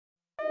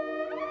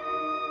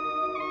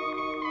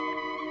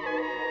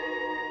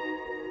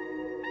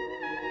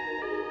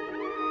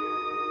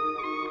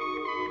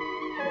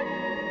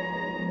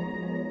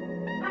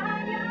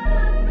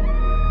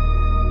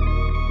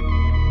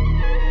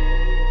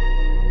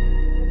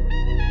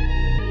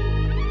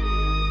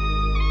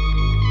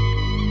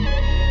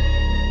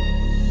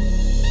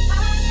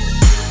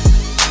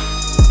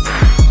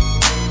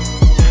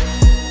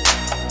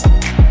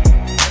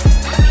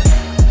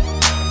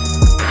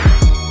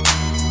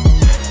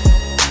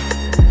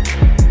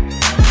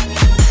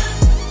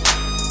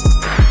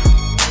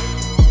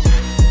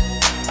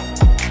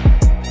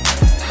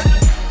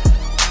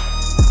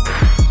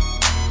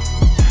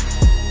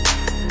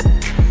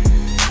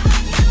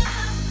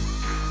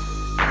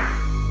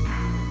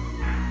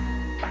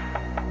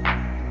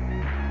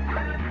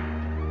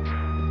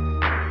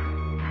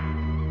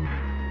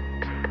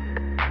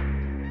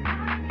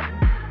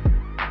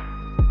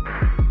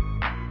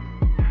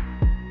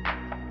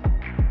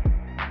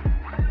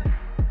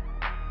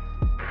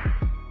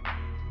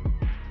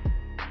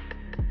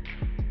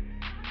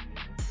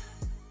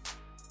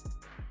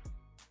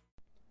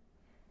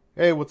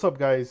Hey, what's up,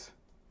 guys?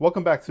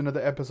 Welcome back to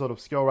another episode of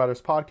Scale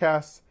Riders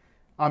Podcast.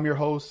 I'm your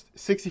host,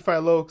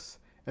 65 Lokes,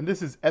 and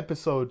this is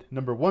episode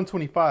number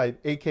 125,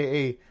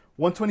 aka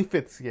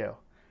 125th scale.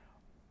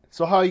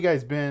 So, how you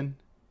guys been?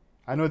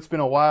 I know it's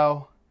been a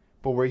while,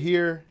 but we're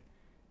here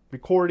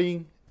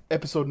recording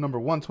episode number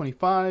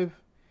 125.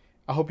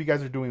 I hope you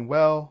guys are doing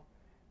well.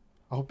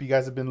 I hope you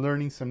guys have been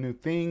learning some new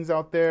things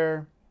out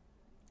there,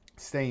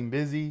 staying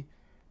busy,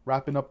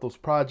 wrapping up those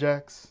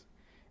projects,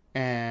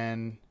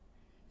 and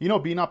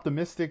being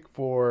optimistic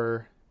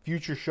for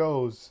future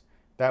shows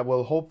that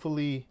will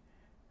hopefully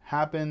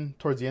happen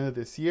towards the end of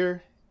this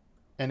year.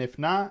 And if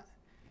not,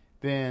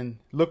 then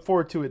look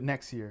forward to it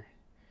next year.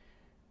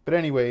 But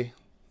anyway,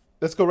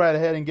 let's go right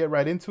ahead and get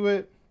right into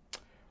it.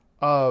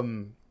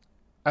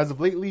 As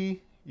of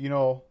lately,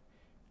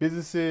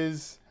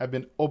 businesses have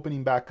been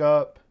opening back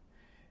up.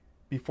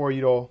 Before,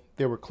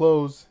 they were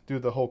closed due to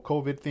the whole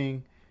COVID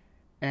thing.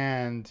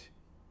 And,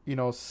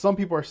 some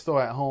people are still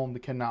at home. They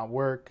cannot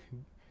work,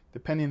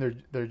 depending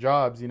their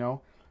jobs,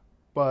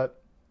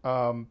 But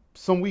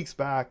some weeks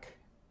back,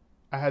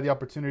 I had the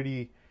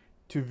opportunity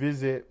to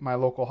visit my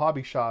local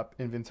hobby shop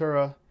in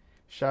Ventura.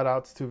 Shout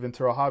outs to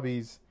Ventura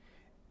Hobbies.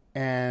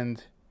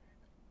 And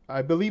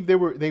I believe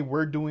they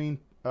were doing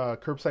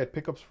curbside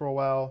pickups for a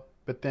while,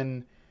 but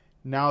then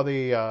now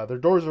their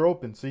doors are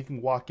open, so you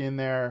can walk in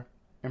there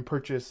and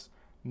purchase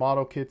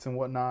model kits and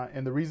whatnot.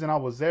 And the reason I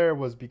was there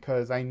was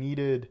because I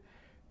needed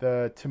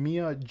the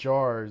Tamiya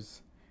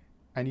jars.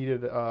 I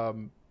needed, I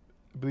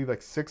believe,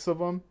 like 6 of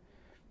them.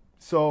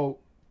 So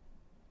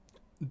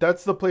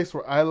that's the place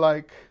where I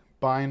like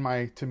buying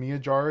my Tamiya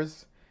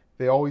jars.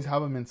 They always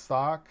have them in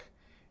stock,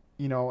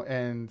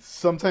 and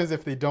sometimes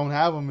if they don't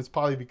have them, it's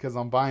probably because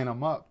I'm buying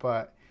them up.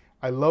 But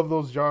I love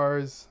those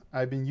jars.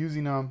 I've been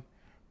using them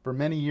for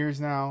many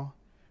years now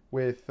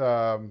with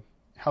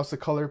House of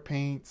Color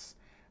paints.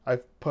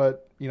 I've put,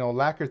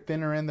 lacquer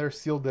thinner in there,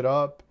 sealed it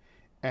up,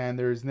 and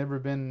there's never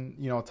been,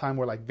 a time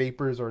where like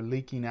vapors are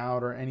leaking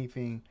out or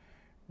anything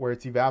where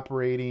it's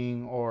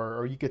evaporating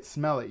or you could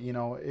smell it.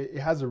 It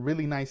has a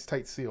really nice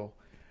tight seal,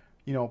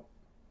 you know.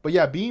 But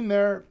yeah, being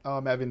there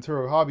at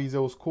Ventura Hobbies, it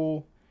was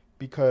cool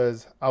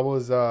because I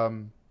was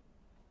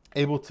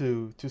able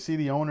to see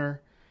the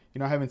owner.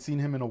 I haven't seen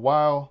him in a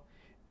while,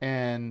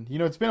 and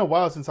it's been a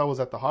while since I was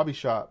at the hobby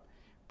shop.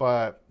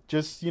 But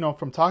just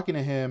from talking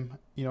to him,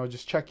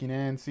 just checking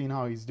in, seeing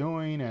how he's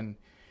doing, and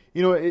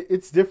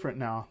it's different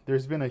now.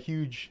 There's been a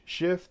huge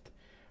shift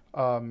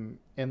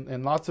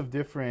in lots of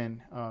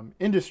different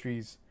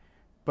industries,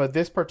 but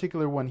this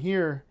particular one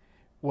here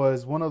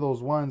was one of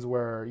those ones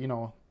where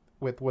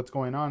with what's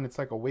going on, it's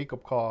like a wake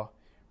up call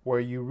where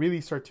you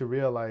really start to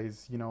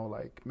realize,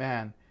 like,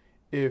 man,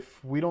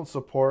 if we don't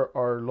support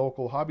our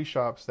local hobby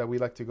shops that we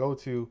like to go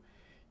to,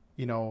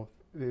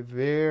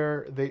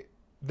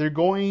 they're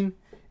going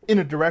in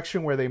a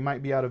direction where they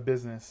might be out of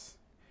business,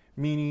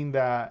 meaning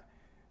that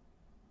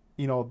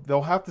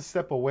they'll have to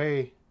step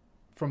away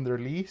from their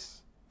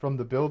lease, from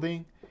the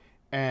building,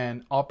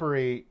 and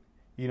operate,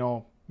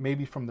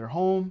 maybe from their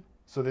home.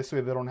 So this way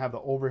they don't have the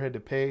overhead to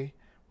pay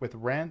with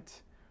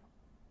rent,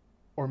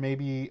 or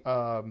maybe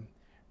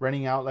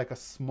renting out like a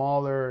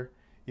smaller,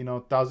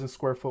 1,000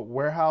 square foot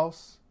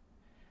warehouse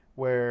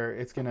where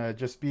it's going to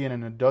just be in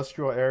an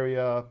industrial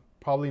area,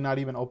 probably not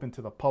even open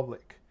to the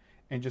public,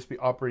 and just be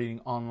operating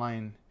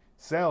online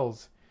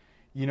sales,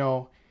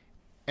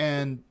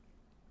 and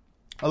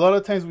a lot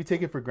of times we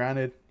take it for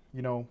granted.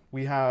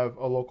 We have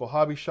a local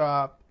hobby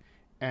shop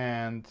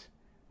and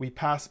we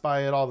pass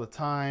by it all the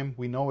time.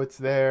 We know it's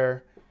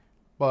there,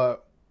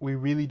 but we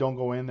really don't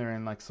go in there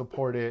and like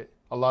support it.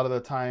 A lot of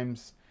the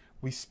times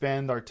we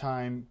spend our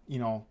time,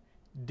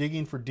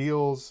 digging for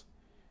deals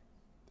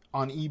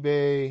on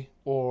eBay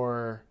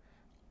or,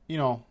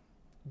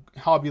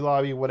 Hobby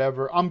Lobby,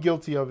 whatever. I'm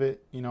guilty of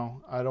it.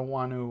 I don't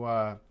want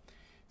to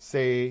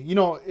say,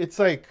 it's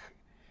like,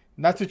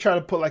 not to try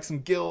to put like some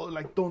guilt,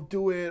 like don't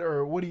do it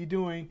or what are you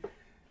doing?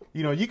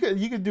 You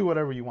could do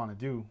whatever you want to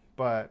do,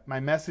 but my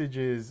message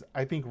is,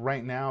 I think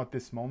right now at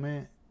this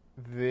moment,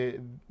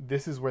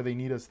 this is where they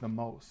need us the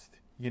most.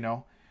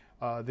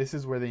 This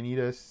is where they need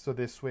us, so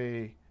this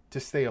way to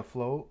stay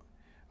afloat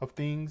of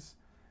things,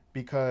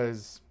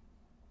 because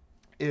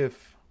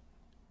if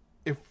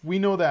we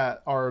know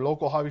that our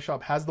local hobby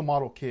shop has the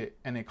model kit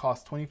and it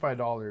costs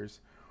 $25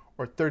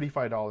 or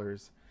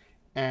 $35,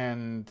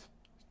 and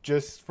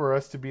just for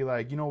us to be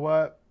like, you know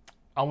what,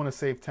 I want to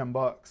save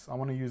 $10. I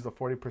want to use the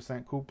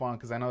 40% coupon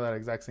because I know that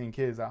exact same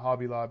kid is at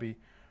Hobby Lobby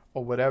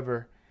or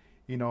whatever.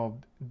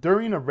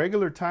 During a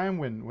regular time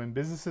when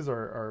businesses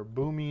are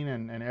booming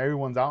and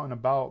everyone's out and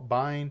about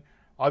buying,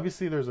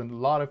 obviously there's a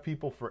lot of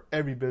people for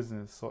every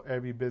business, so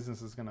every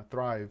business is going to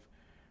thrive.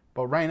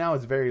 But right now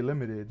it's very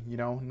limited.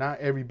 Not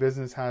every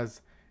business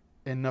has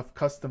enough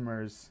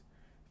customers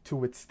to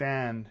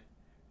withstand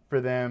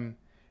for them,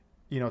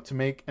 to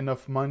make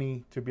enough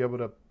money to be able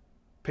to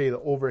pay the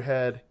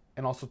overhead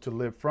and also to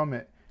live from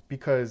it.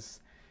 Because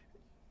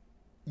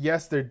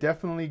yes, they're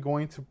definitely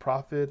going to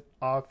profit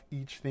off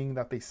each thing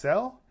that they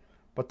sell,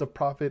 but the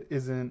profit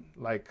isn't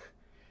like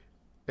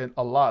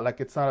a lot.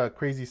 Like it's not a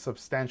crazy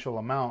substantial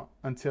amount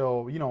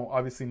until, you know,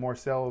 obviously more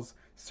sales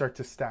start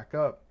to stack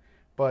up.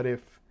 But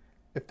if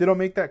they don't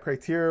make that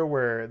criteria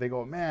where they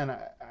go, man,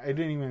 I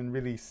didn't even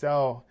really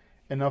sell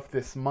enough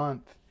this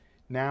month.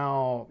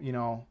 Now, you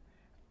know,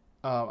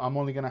 I'm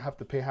only gonna have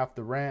to pay half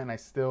the rent. And I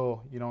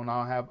still, you know,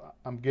 now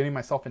I'm getting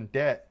myself in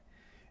debt.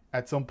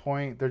 At some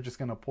point, they're just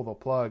gonna pull the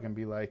plug and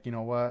be like, you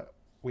know what,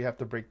 we have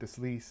to break this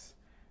lease.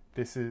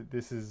 This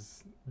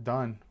is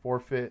done,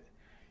 forfeit.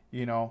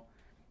 You know,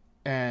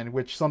 and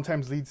which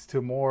sometimes leads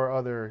to more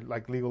other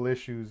like legal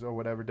issues or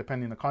whatever,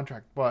 depending on the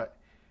contract. But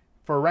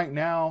for right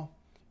now,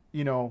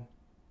 you know,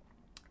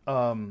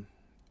 um,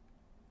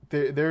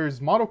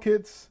 there's model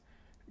kits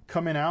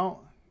coming out.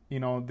 You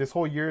know, this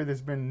whole year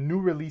there's been new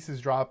releases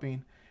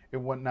dropping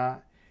and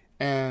whatnot.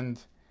 And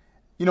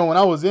you know, when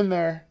I was in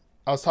there,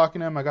 I was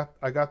talking to him.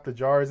 I got the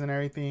jars and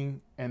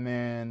everything, and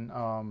then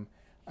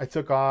I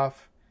took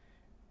off.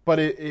 But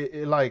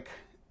it like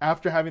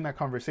after having that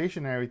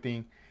conversation and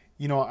everything,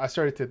 you know, I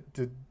started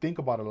to think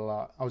about it a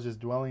lot. I was just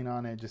dwelling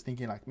on it, just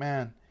thinking like,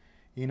 man,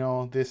 you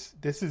know, this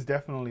is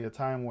definitely a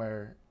time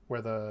where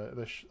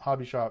the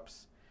hobby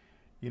shops,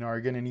 you know,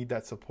 are gonna need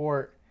that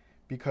support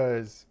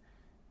because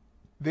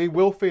they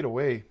will fade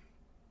away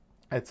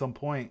at some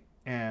point.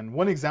 And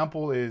one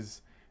example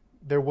is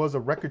there was a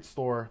record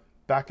store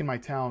back in my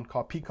town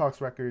called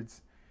Peacock's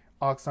Records.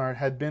 Oxnard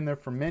had been there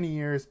for many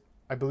years,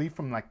 I believe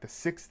from like the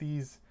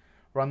 60s,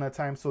 around that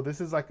time. So this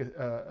is like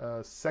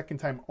a second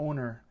time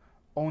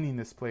owning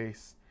this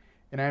place.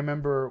 And I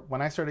remember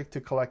when I started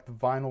to collect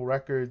vinyl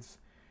records,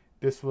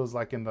 this was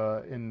like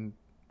in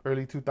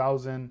early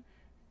 2000.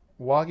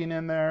 Walking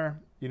in there,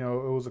 you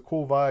know, it was a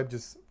cool vibe,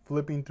 just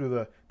flipping through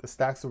the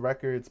stacks of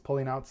records,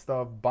 pulling out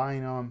stuff,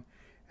 buying them,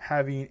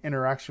 having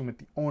interaction with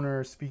the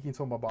owner, speaking to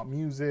them about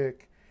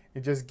music,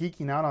 and just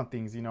geeking out on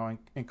things, you know,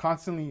 and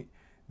constantly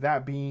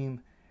that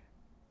being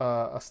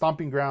a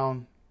stomping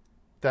ground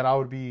that I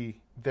would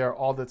be there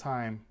all the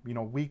time, you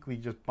know, weekly,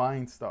 just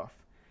buying stuff.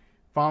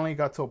 Finally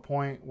got to a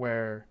point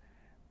where,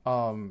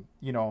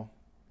 you know,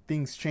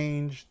 things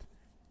changed,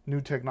 new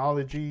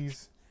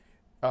technologies,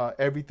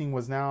 everything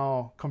was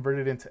now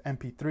converted into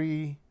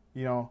MP3,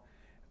 you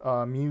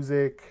know,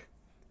 music,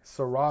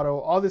 Serato,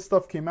 all this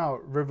stuff came out,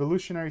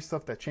 revolutionary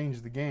stuff that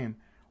changed the game.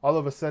 All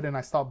of a sudden,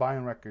 I stopped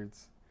buying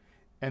records.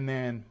 And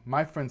then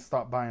my friends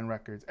stopped buying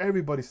records.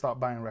 Everybody stopped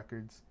buying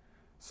records.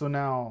 So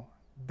now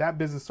that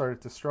business started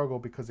to struggle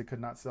because it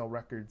could not sell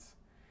records.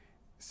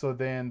 So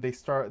then they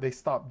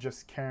stopped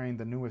just carrying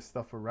the newest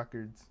stuff for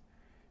records.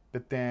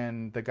 But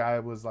then the guy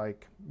was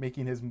like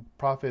making his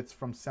profits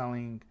from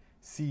selling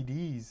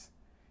CDs.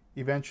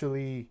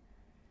 Eventually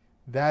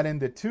that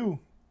ended too,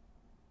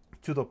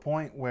 to the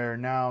point where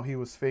now he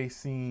was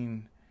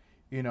facing,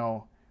 you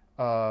know,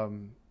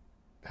 um,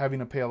 having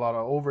to pay a lot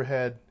of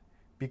overhead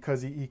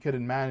because he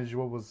couldn't manage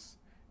what was,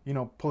 you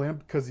know, pulling up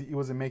because he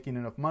wasn't making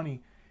enough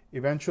money.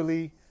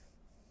 Eventually,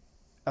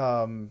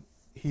 um,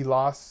 he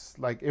lost.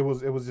 Like it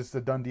was just a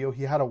done deal.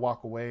 He had to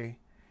walk away,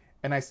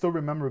 and I still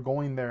remember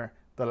going there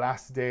the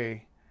last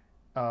day.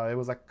 It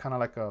was like kind of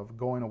like a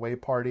going away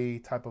party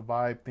type of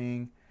vibe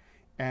thing,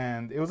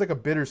 and it was like a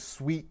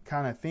bittersweet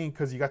kind of thing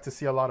because you got to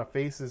see a lot of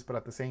faces, but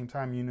at the same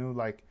time you knew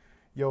like,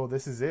 yo,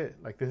 this is it.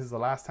 Like this is the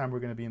last time we're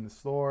gonna be in the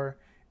store.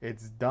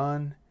 It's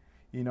done.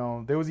 You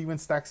know, there was even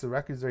stacks of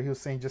records there. He was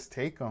saying, just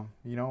take them.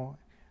 You know,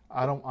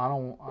 I don't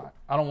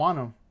want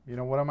them. You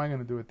know, what am I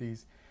gonna do with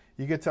these?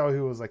 You could tell he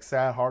was like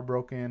sad,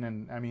 heartbroken,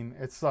 and I mean,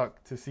 it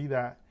sucked to see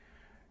that.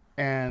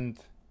 And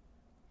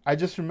I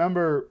just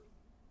remember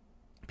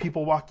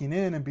people walking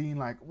in and being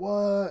like,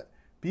 "What?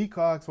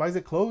 Peacocks? Why is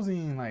it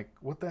closing? Like,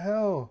 what the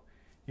hell?"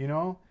 You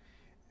know?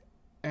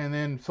 And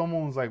then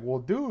someone was like, "Well,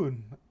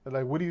 dude,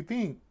 like, what do you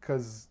think?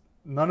 Because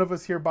none of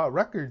us here bought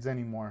records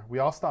anymore. We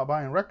all stopped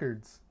buying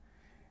records."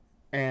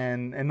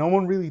 And no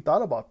one really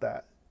thought about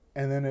that.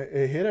 And then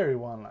it hit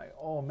everyone like,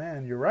 "Oh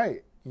man, you're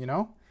right." You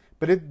know?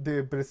 But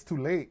it's too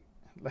late.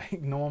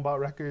 Like, no one bought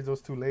records. It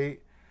was too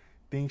late.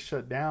 Things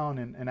shut down.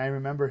 And I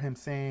remember him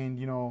saying,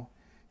 you know,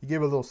 he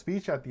gave a little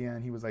speech at the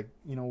end. He was like,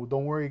 you know,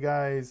 don't worry,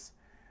 guys.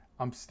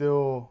 I'm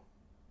still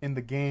in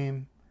the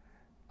game.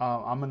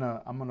 I'm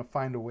gonna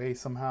find a way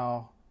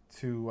somehow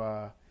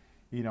to,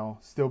 you know,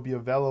 still be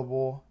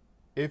available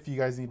if you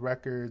guys need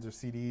records or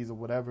CDs or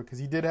whatever. Because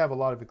he did have a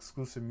lot of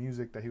exclusive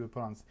music that he would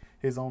put on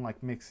his own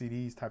like mix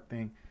CDs type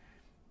thing.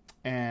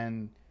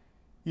 And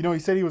you know, he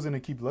said he was gonna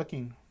keep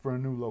looking for a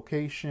new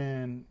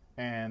location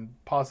and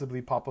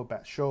possibly pop up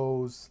at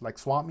shows like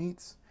swap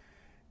meets,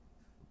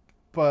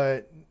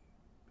 but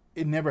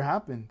it never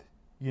happened.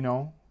 You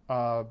know,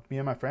 me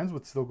and my friends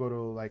would still go to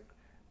like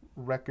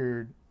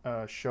record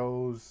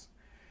shows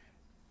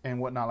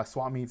and whatnot, like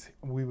swap meets.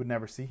 We would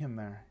never see him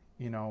there.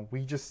 You know,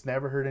 we just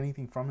never heard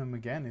anything from him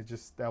again. It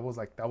just that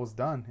was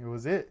done. It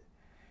was it.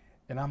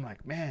 And I'm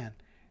like, man.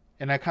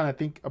 And I kind of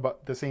think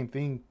about the same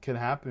thing can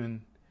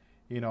happen,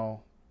 you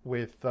know,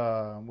 with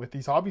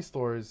these hobby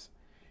stores.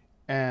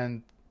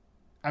 And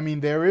I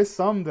mean, there is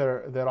some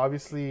that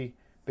obviously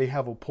they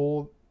have a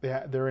pull.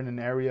 They're in an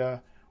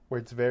area where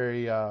it's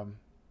very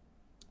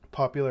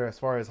popular as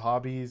far as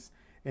hobbies.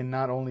 And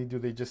not only do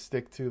they just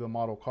stick to the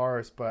model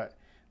cars, but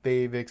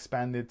they've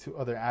expanded to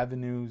other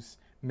avenues,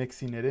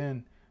 mixing it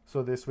in.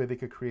 So this way they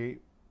could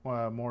create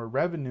more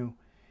revenue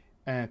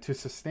and to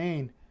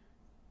sustain.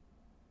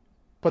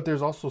 But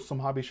there's also some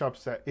hobby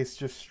shops that it's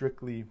just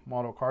strictly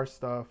model car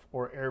stuff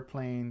or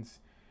airplanes,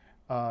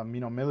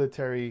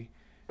 military,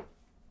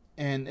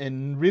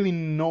 and really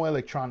no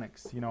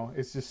electronics.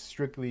 It's just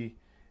strictly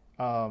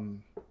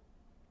um,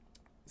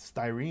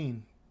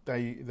 styrene that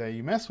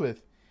you mess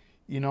with.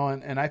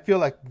 And I feel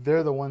like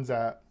they're the ones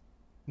that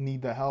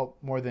need the help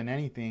more than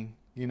anything.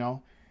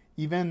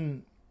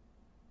 Even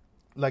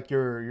like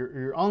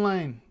your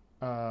online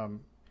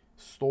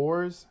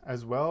stores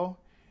as well.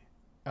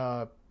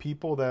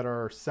 People that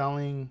are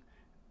selling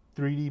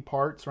 3D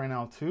parts right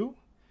now too.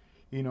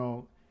 You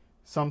know,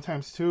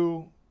 Sometimes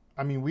too.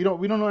 I mean, we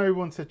don't know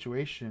everyone's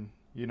situation.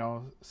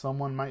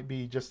 Someone might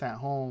be just at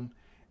home,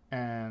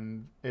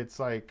 and it's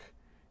like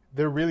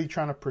they're really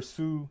trying to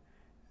pursue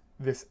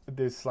this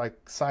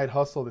like side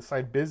hustle, this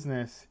side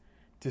business,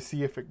 to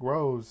see if it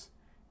grows.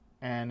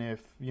 And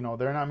if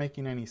they're not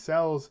making any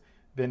sales,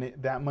 then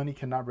that money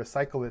cannot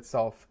recycle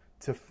itself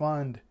to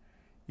fund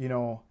you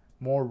know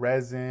more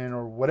resin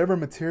or whatever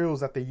materials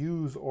that they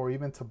use, or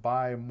even to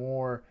buy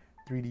more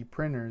 3D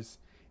printers.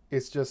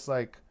 It's just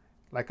like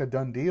a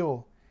done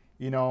deal,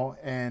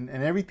 and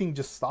everything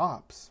just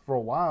stops for a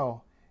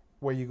while,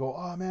 where you go,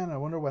 oh man, I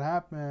wonder what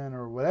happened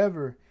or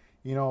whatever.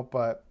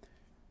 But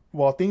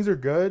while things are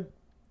good,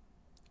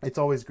 it's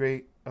always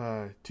great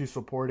to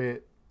support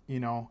it, you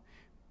know.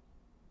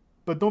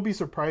 But don't be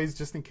surprised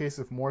just in case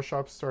if more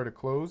shops start to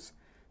close.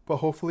 But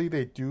hopefully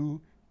they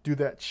do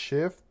that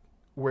shift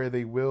where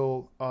they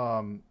will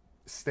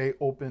stay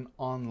open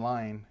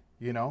online,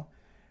 you know.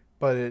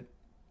 But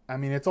I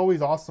mean, it's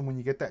always awesome when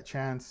you get that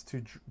chance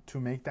to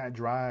make that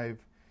drive,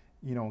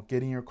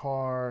 get in your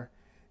car.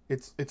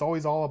 It's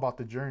always all about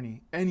the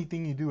journey.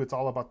 Anything you do, it's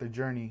all about the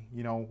journey.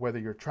 Whether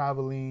you're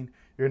traveling,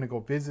 you're gonna go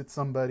visit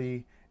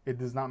somebody, it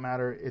does not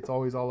matter. It's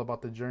always all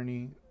about the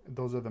journey.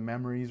 Those are the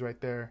memories right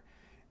there.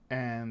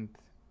 And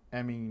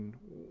I mean,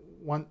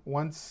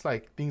 once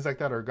like things like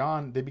that are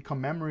gone, they become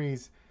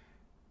memories.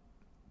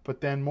 But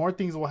then more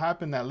things will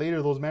happen that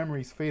later those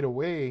memories fade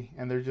away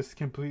and they're just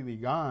completely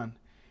gone,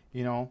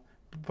 you know.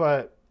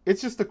 But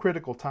it's just a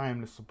critical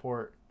time to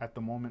support at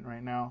the moment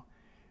right now,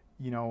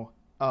 you know.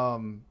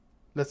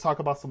 Let's talk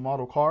about some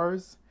model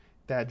cars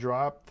that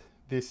dropped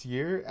this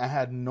year. I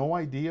had no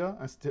idea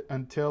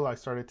until I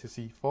started to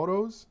see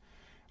photos.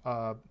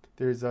 Uh,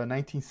 there's a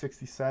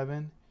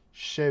 1967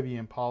 Chevy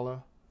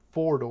Impala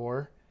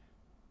 4-door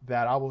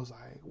that I was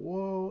like,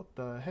 what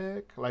the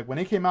heck? Like when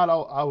it came out,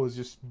 I was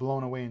just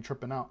blown away and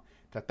tripping out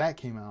that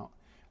came out.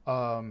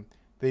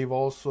 They've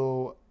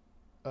also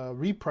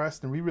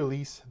repressed and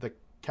re-released the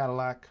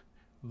Cadillac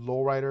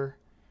Lowrider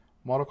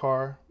model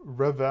car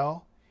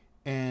Revell,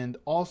 and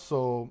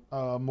also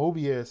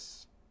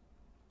Mobius.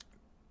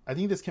 I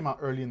think this came out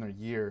early in the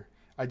year.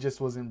 I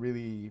just wasn't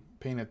really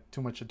paying it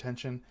too much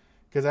attention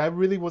because I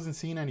really wasn't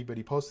seeing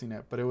anybody posting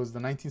it. But it was the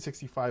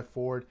 1965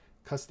 Ford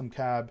Custom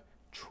Cab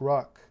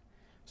truck.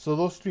 So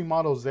those three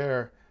models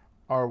there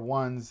are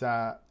ones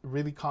that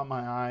really caught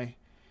my eye.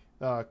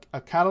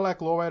 A Cadillac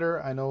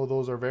Lowrider, I know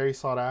those are very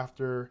sought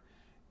after.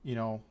 You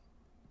know,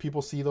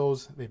 people see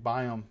those, they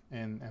buy them,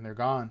 and they're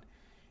gone.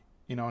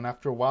 And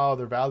after a while,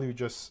 their value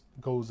just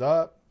goes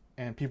up,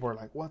 and people are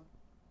like, "What?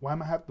 Why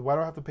do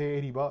I have to pay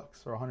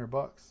 $80 or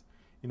 $100?"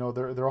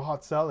 They're a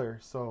hot seller.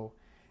 So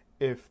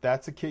if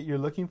that's a kit you're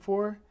looking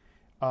for,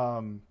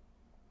 um,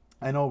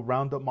 I know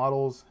Roundup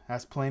Models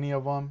has plenty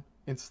of them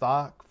in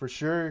stock for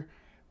sure.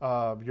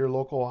 Your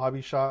local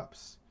hobby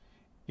shops,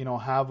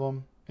 have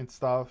them and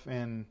stuff.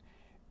 And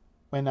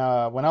when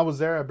I was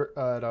there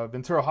at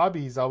Ventura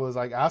Hobbies, I was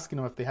like asking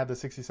them if they had the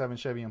 '67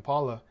 Chevy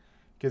Impala,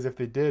 because if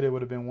they did, it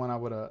would have been one I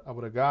would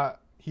have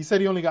got. He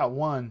said he only got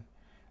one,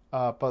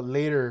 but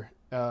later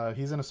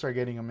he's gonna start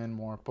getting them in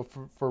more. But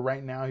for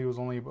right now, he was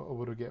only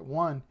able to get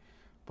one.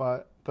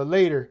 But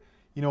later,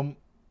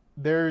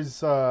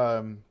 there's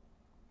I'm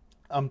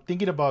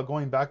thinking about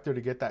going back there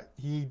to get that.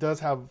 He does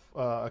have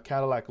a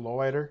Cadillac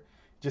Lowrider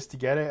just to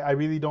get it. I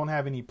really don't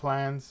have any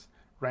plans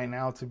right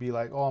now to be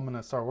like, oh, I'm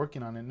gonna start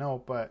working on it.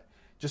 No, but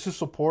just to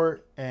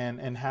support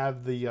and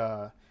have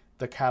the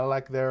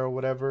Cadillac there or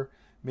whatever.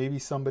 Maybe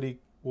somebody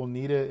will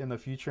need it in the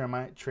future. I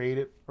might trade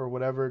it or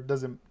whatever. It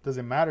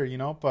doesn't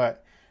matter,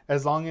 But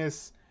as long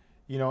as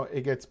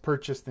it gets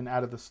purchased and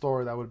out of the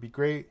store, that would be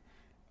great.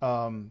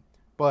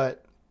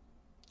 But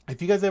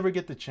if you guys ever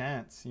get the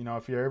chance,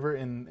 if you're ever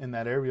in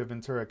that area of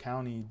Ventura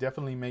County,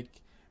 definitely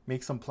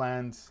make some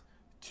plans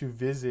to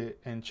visit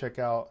and check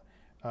out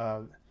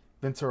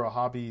Ventura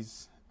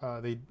Hobbies.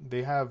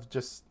 They have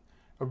just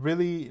a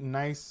really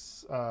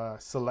nice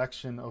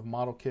selection of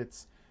model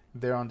kits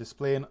there on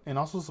display, and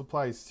also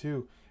supplies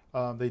too.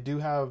 They do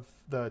have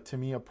the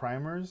Tamiya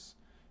primers.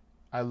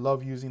 I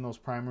love using those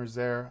primers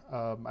there.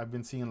 I've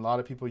been seeing a lot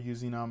of people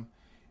using them,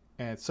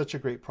 and it's such a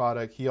great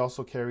product. He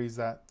also carries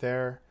that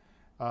there.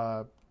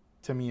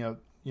 Tamiya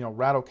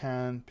rattle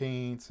can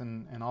paints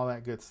and all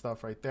that good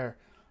stuff right there.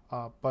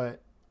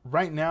 But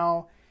right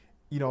now,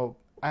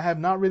 I have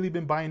not really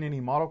been buying any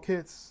model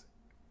kits.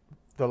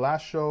 The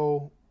last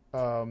show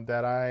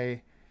that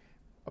I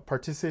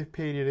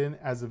participated in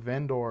as a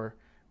vendor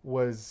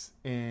was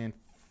in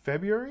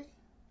February,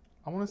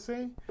 I want to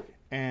say,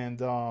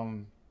 and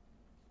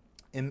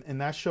in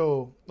that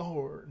show,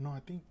 no, I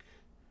think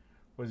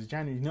was it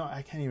January? No,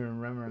 I can't even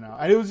remember now.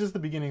 It was just the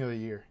beginning of the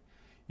year,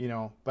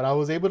 But I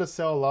was able to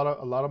sell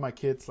a lot of my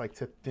kits like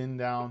to thin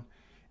down,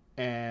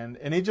 and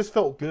it just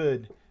felt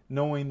good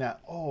knowing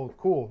that, oh,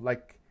 cool,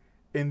 like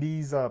in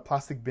these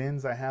plastic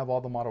bins I have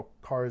all the model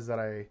cars that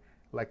I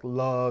like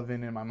love,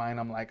 and in my mind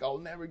I'm like, I'll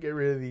never get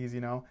rid of these.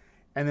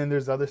 And then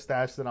there's other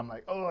stash that I'm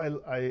like, oh,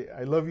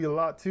 I love you a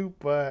lot too,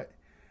 but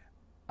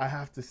I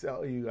have to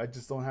sell you. I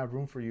just don't have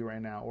room for you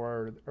right now,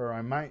 or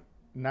I might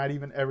not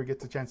even ever get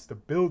the chance to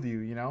build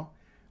you.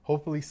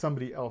 Hopefully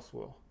somebody else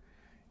will.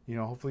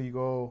 Hopefully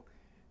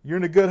you're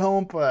in a good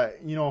home, but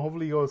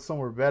hopefully you go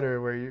somewhere better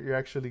where you're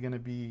actually going to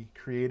be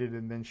created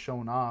and then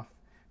shown off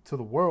to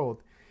the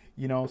world.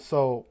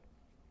 So,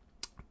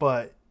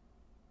 but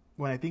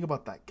when I think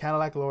about that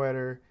Cadillac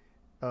Lowrider,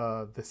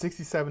 the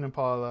 67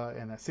 Impala,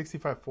 and that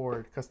 65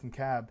 Ford custom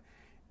cab,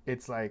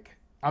 it's like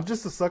I'm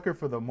just a sucker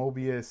for the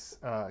Mobius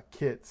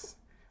kits,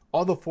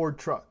 all the Ford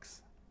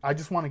trucks. I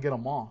just want to get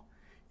them all,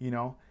 you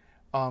know.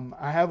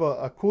 I have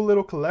a cool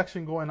little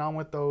collection going on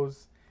with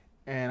those,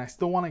 and I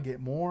still want to get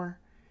more.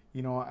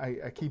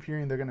 I keep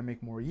hearing they're gonna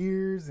make more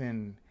years,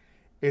 and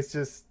it's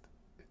just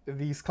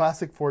these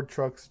classic Ford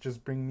trucks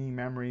just bring me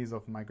memories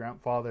of my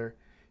grandfather.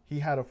 He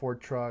had a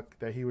Ford truck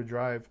that he would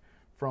drive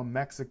from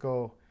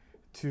Mexico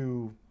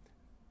to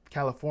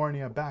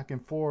California back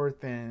and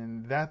forth,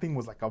 and that thing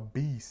was like a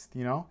beast.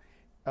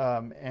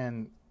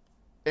 And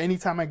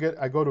anytime I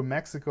go to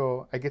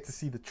Mexico, I get to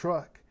see the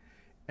truck,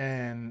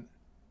 and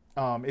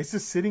it's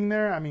just sitting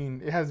there. I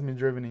mean, it hasn't been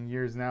driven in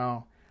years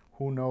now.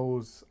 Who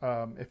knows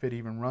if it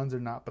even runs or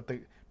not? But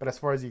as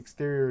far as the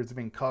exterior, it's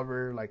been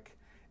covered. Like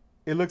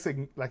it looks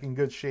like in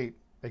good shape,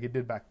 like it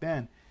did back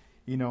then.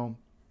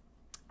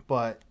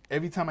 But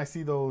every time I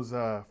see those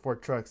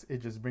Ford trucks,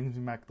 it just brings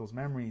me back those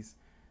memories.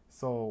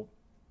 So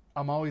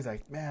I'm always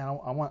like, man,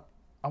 I want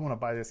to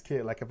buy this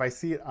kit. Like if I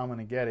see it, I'm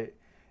gonna get it.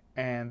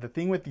 And the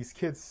thing with these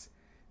kits,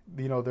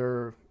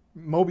 they're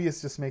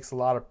Mobius just makes a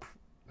lot of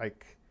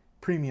like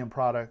premium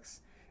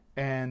products,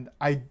 and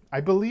I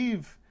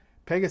believe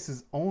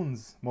Pegasus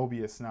owns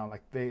Mobius now.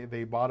 Like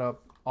they bought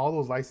up all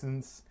those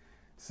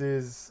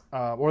licenses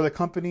or the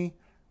company,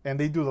 and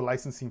they do the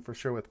licensing for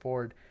sure with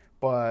Ford.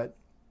 But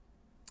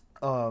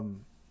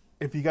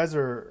if you guys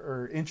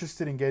are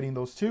interested in getting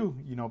those too,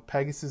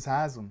 Pegasus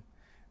has them.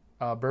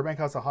 Burbank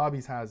House of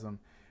Hobbies has them.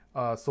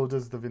 So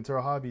does the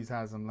Ventura Hobbies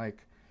has them.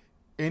 Like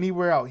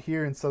anywhere out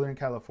here in Southern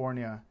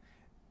California,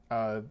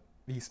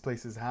 these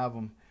places have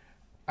them.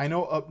 I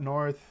know up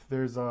north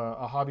there's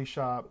a hobby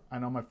shop. I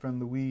know my friend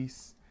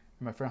Luis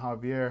and my friend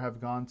Javier have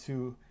gone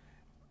to.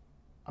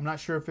 I'm not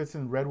sure if it's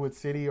in Redwood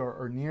City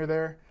or near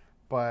there,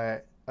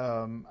 but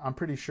I'm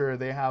pretty sure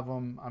they have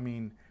them. I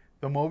mean,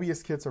 the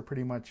Mobius kits are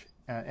pretty much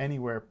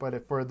anywhere.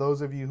 But for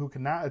those of you who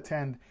cannot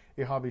attend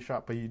a hobby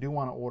shop, but you do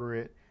want to order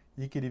it,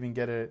 you could even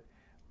get it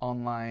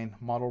online.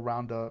 Model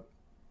Roundup,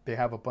 they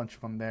have a bunch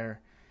of them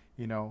there.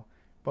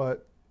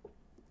 But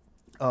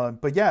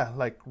yeah,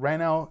 like right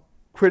now,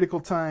 critical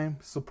time.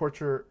 Support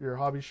your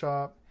hobby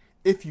shop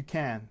if you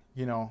can.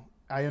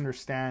 I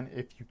understand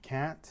if you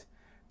can't,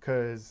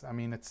 because I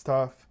mean it's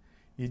tough.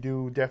 You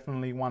do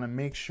definitely want to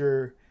make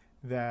sure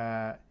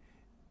that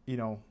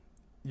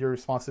your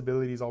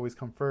responsibilities always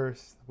come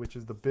first, which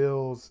is the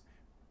bills,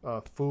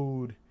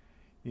 food,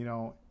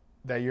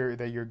 that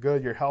you're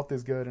good, your health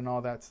is good, and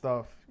all that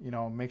stuff.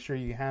 Make sure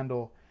you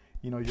handle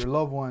your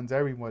loved ones,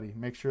 everybody.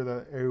 Make sure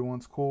that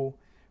everyone's cool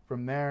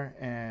from there,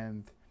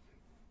 and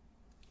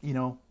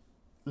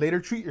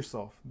later treat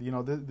yourself.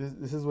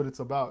 This is what it's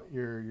about.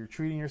 You're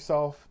treating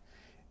yourself,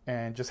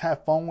 and just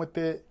have fun with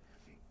it.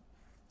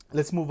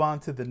 Let's move on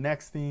to the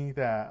next thing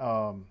that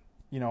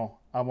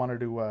I wanted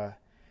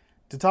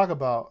to talk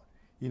about.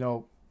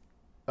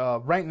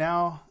 Right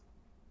now,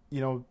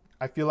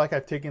 I feel like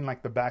I've taken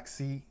like the back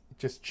seat,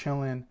 just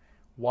chilling,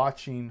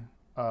 watching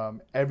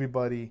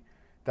everybody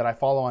that I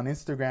follow on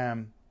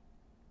Instagram,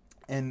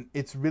 and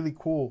it's really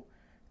cool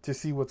to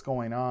see what's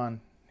going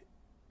on.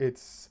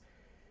 It's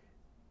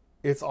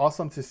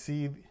awesome to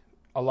see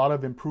a lot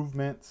of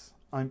improvements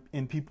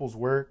in people's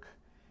work.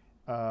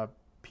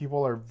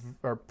 People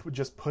are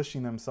just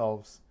pushing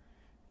themselves.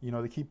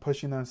 They keep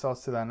pushing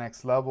themselves to that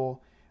next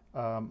level.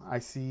 I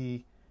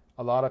see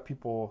a lot of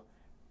people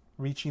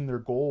reaching their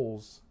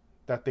goals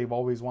that they've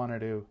always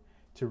wanted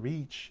to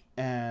reach,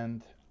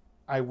 and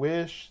I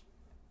wish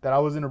that I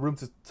was in a room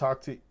to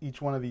talk to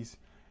each one of these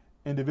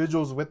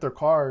individuals with their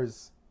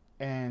cars,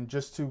 and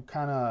just to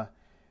kind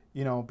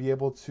of be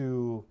able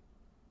to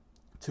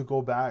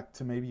go back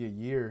to maybe a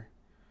year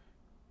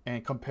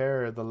and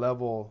compare the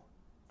level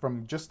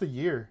from just a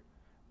year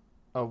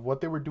of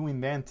what they were doing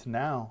then to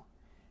now.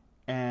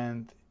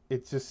 And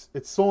it's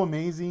so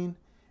amazing.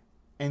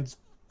 And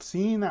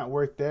seeing that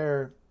work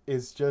there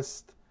is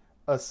just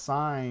a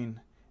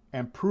sign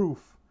and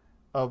proof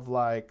of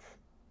like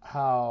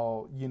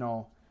how,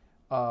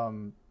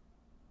 um,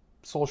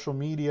 social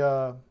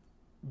media,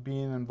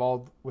 being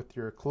involved with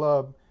your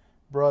club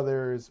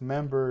brothers,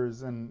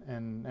 members,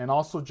 and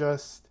also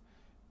just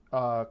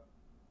uh,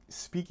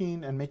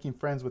 speaking and making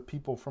friends with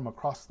people from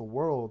across the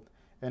world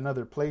and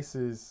other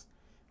places,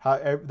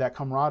 how that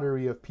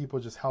camaraderie of people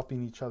just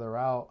helping each other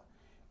out,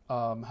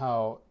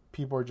 how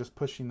people are just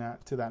pushing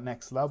that to that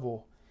next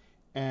level,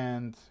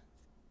 and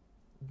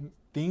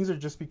things are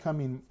just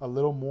becoming a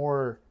little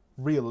more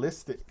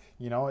realistic.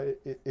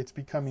 It's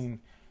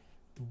becoming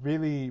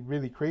really,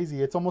 really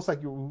crazy. It's almost like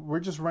we're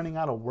just running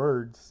out of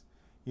words.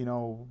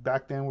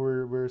 Back then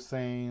we're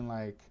saying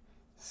like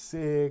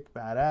sick,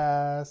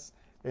 badass,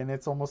 and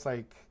it's almost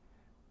like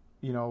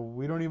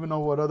we don't even know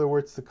what other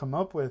words to come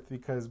up with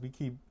because we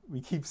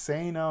keep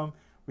saying them.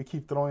 We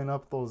keep throwing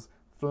up those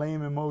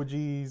flame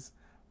emojis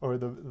or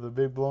the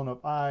big blown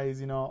up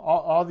eyes.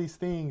 All these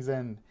things,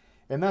 and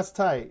that's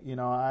tight.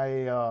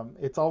 I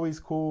it's always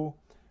cool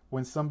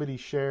when somebody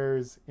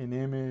shares an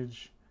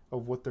image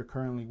of what they're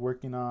currently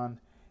working on,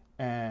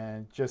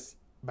 and just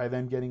by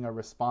them getting a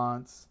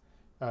response,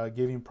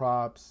 giving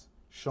props,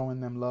 showing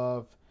them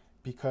love,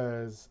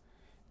 because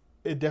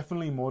it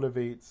definitely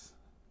motivates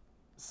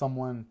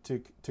someone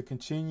to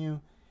continue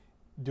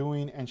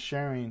doing and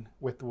sharing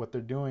with what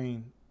they're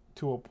doing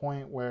to a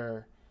point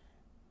where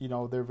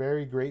they're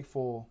very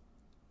grateful,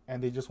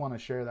 and they just want to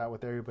share that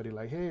with everybody,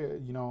 like, hey,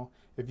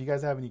 if you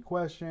guys have any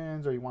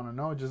questions or you want to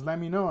know, just let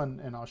me know,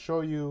 and I'll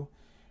show you.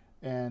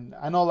 And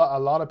I know a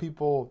lot of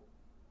people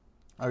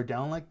are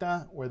down like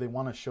that, where they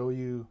want to show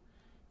you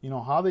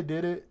how they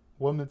did it,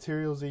 what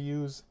materials they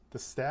use, the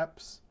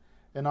steps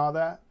and all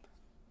that.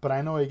 But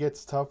I know it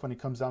gets tough when it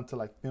comes down to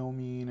like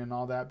filming and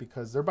all that,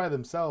 because they're by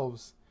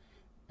themselves,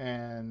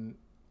 and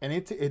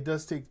it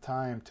does take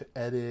time to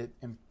edit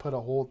and put a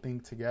whole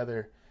thing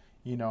together.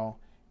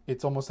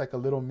 It's almost like a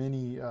little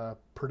mini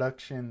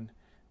production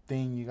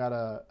thing you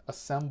gotta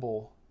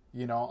assemble,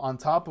 on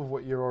top of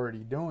what you're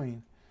already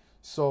doing.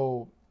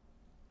 So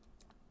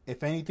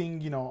if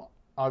anything,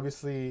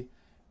 obviously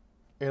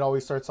it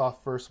always starts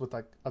off first with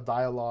like a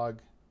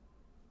dialogue,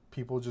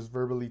 people just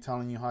verbally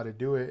telling you how to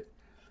do it.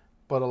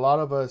 But a lot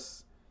of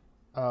us,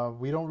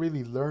 we don't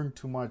really learn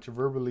too much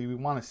verbally. We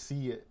want to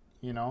see it,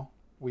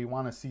 we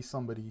want to see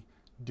somebody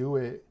do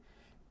it.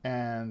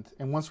 And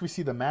once we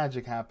see the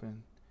magic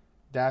happen,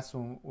 that's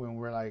when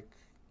we're like,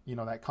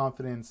 that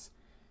confidence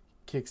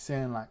kicks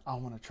in, like, I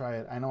want to try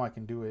it, I know I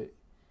can do it.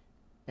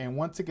 And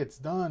once it gets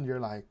done, you're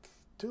like,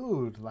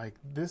 dude, like,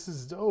 this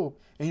is dope.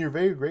 And you're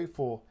very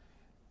grateful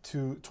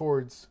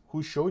towards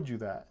who showed you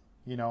that,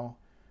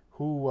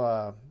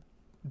 who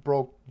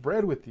broke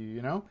bread with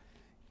you.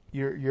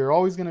 You're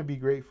always going to be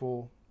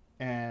grateful.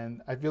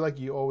 And I feel like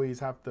you always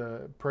have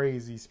to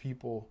praise these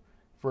people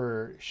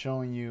for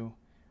showing you,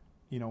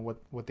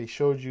 what they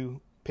showed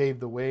you, paved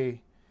the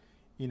way,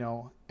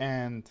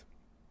 and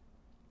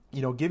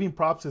giving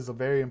props is a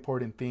very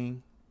important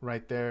thing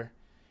right there.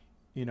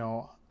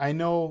 I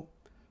know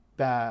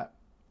that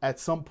at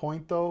some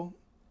point though,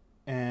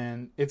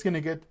 and it's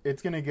gonna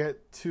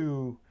get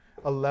to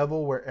a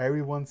level where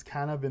everyone's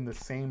kind of in the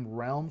same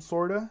realm,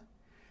 sorta,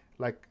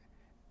 like,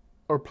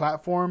 or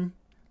platform,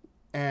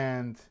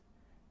 and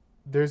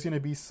there's gonna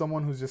be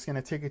someone who's just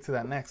gonna take it to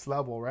that next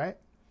level, right?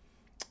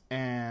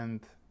 And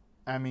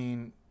I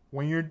mean,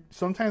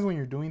 sometimes when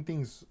you're doing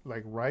things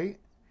like right,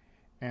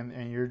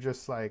 and you're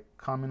just like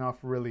coming off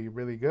really,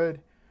 really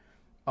good,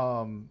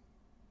 um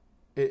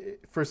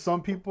for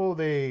some people,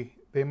 they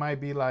might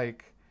be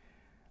like,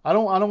 I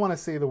don't want to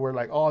say the word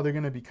like, oh, they're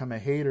gonna become a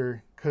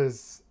hater,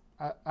 because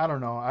I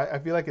don't know, I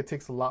feel like it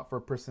takes a lot for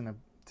a person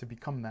to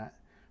become that.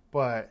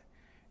 But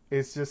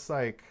it's just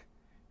like,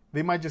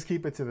 they might just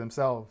keep it to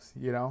themselves.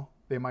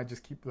 They might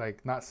just keep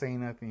like not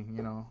saying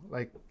nothing.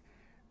 Like,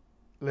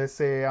 let's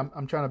say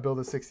I'm trying to build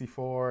a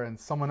 64 and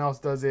someone else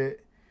does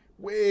it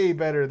way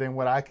better than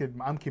what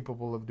I'm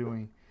capable of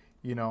doing.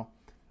 You know,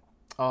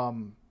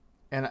 um,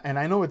 and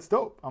I know it's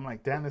dope. I'm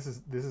like, damn, this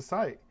is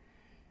tight.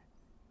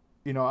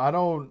 I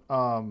don't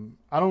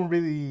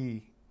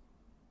really,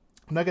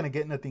 I'm not gonna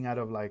get nothing out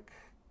of like,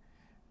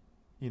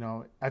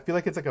 I feel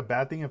like it's like a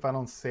bad thing if I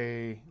don't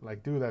say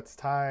like, dude, that's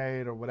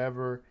tight or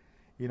whatever.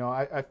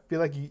 I feel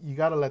like you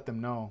gotta let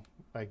them know,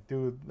 like,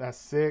 dude, that's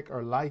sick,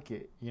 or like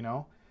it.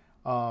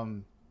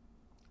 Um,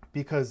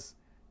 because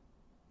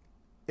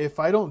if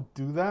I don't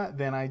do that,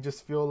 then I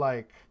just feel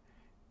like,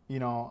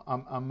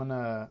 I'm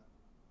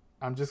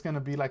just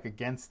gonna be like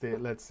against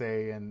it, let's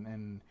say,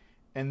 and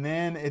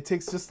then it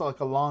takes just like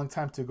a long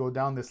time to go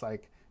down this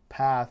like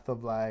path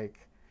of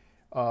like,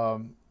 I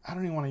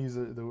don't even want to use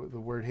the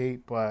word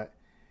hate, but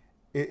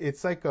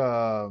it's like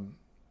a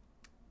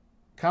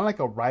kind of like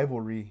a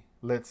rivalry,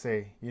 let's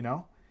say,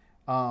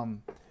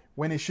 um,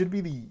 when it should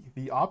be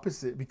the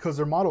opposite, because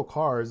they're model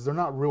cars, they're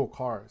not real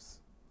cars,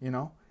 you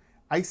know.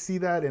 I see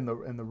that in the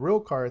real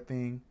car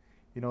thing,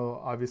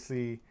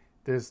 obviously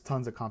there's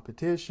tons of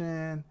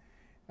competition.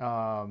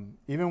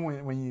 Even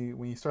when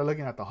you start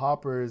looking at the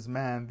hoppers,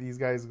 man, these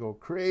guys go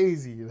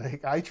crazy.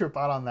 Like I trip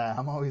out on that.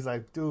 I'm always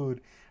like,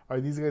 dude, are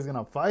these guys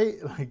gonna fight?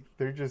 Like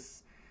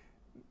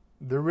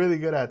they're really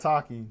good at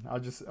talking. I'll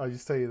just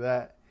tell you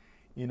that,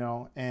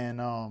 and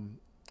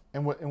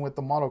with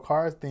the model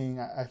car thing,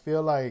 I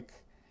feel like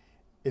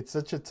it's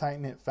such a tight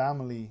knit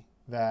family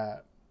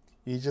that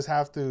you just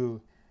have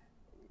to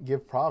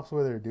give props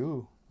where they're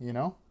due,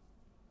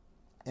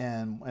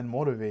 and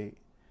motivate.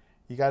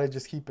 You got to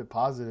just keep it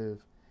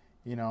positive,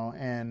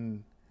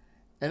 and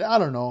I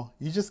don't know.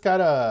 You just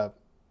gotta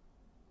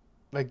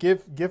like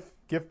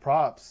give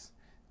props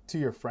to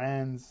your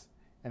friends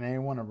and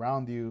anyone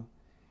around you,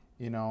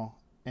 you know,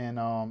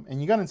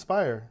 and you gotta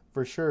inspire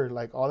for sure.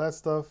 Like all that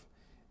stuff,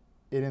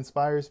 it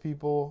inspires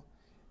people.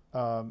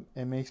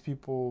 It makes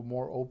people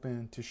more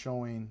open to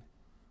showing,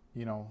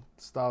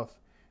 stuff,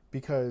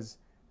 because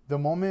the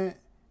moment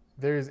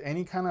there's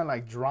any kind of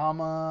like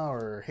drama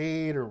or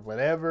hate or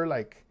whatever,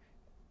 like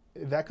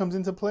that comes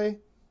into play,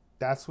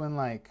 that's when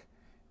like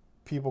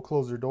people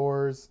close their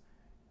doors.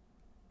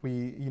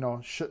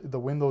 The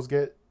windows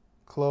get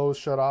closed,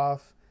 shut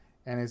off,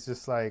 and it's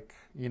just like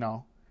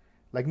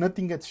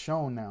nothing gets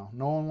shown now.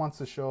 No one wants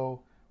to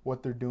show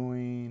what they're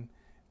doing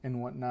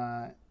and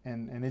whatnot,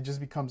 and it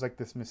just becomes like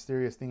this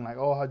mysterious thing, like,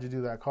 oh, how'd you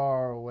do that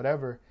car or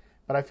whatever.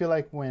 But I feel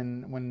like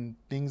when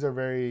things are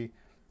very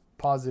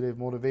positive,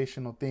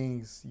 motivational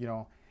things,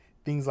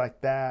 things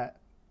like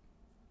that,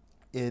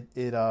 it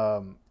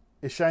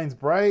shines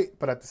bright,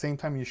 but at the same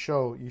time you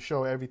show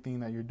everything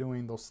that you're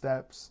doing, those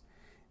steps,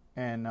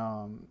 and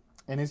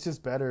it's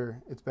just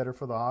better. It's better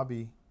for the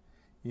hobby,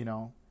 you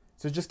know.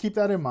 So just keep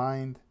that in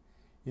mind,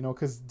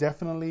 because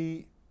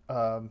definitely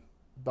the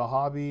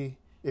hobby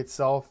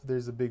itself,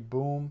 there's a big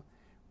boom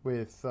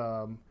with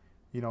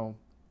you know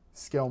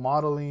scale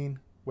modeling,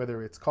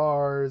 whether it's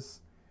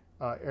cars,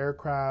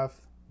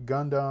 aircraft,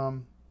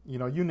 Gundam,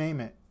 you name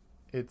it.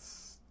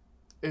 It's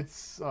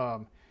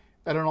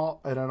at an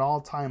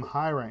all time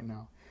high right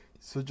now.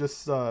 So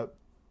just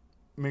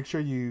make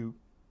sure you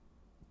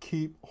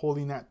keep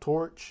holding that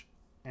torch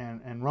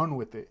and run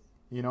with it.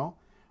 You know.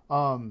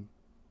 Um,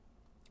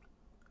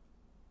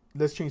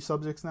 let's change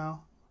subjects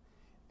now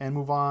and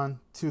move on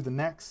to the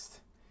next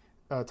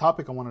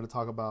topic I wanted to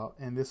talk about,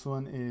 and this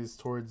one is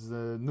towards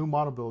the new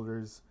model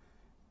builders.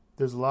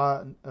 There's a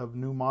lot of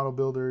new model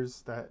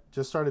builders that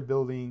just started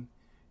building,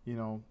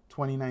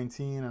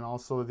 2019 and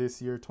also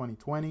this year,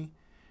 2020.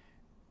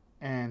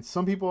 And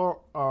some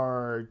people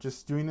are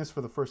just doing this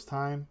for the first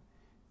time.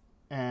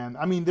 And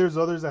I mean, there's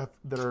others that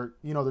are,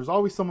 there's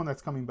always someone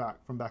that's coming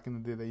back from back in the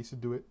day. They used to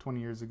do it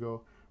 20 years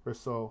ago or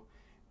so.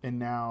 And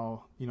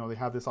now, they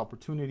have this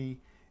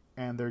opportunity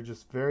and they're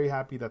just very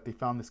happy that they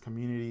found this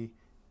community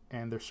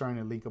and they're starting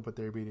to link up with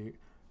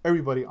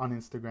everybody on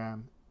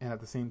Instagram and at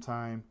the same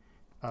time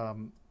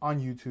on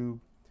YouTube.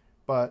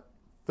 But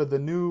for the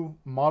new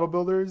model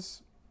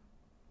builders,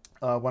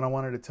 what I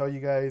wanted to tell you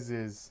guys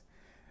is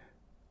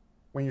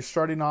when you're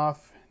starting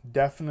off,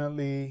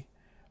 definitely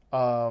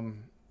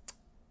um,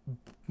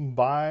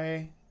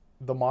 buy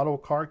the model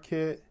car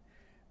kit,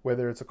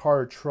 whether it's a car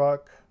or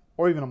truck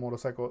or even a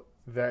motorcycle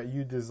that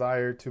you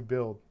desire to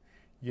build.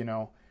 You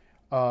know,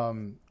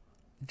 um,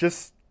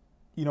 just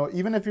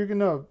even if you're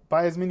gonna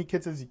buy as many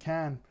kits as you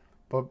can,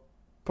 but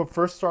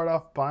first start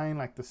off buying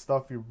like the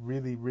stuff you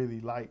really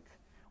really like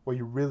or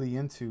you're really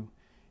into,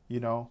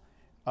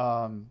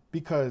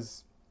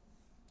 because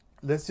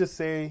let's just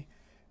say,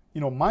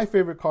 my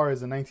favorite car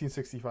is a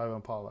 1965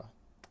 Impala,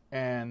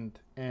 and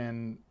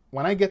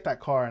when I get that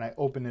car and I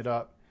open it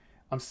up,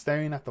 I'm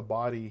staring at the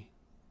body,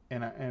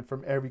 and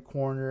from every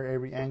corner,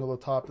 every angle,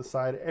 the top, the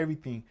side,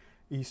 everything.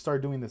 You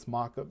start doing this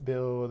mock-up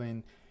build,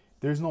 and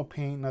there's no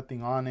paint,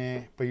 nothing on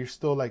it, but you're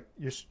still like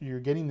you're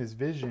getting this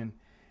vision.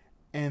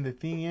 And the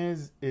thing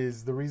is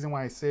the reason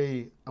why I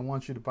say I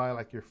want you to buy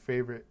like your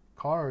favorite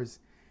cars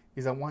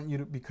is I want you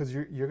to, because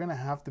you're gonna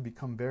have to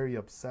become very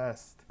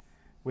obsessed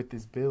with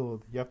this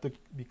build. You have to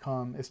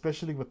become,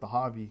 especially with the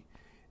hobby,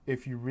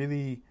 if you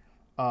really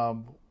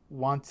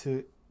want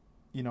to,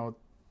 you know,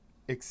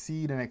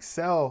 exceed and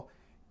excel,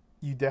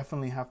 you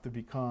definitely have to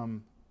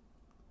become,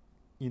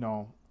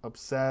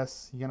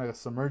 obsessed. You're gonna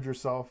submerge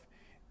yourself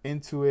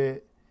into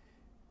it,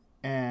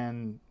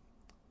 and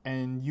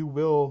you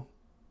will,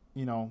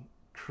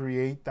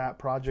 create that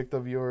project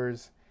of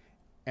yours,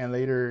 and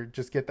later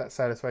just get that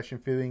satisfaction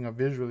feeling of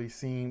visually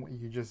seeing what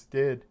you just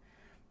did.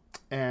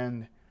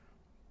 And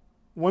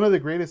one of the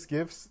greatest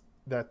gifts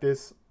that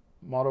this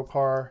model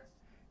car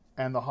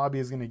and the hobby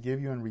is going to give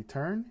you in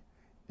return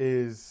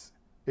is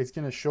it's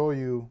going to show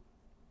you,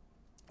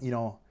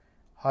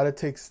 how to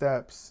take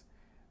steps,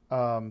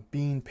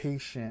 being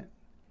patient,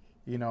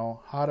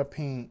 how to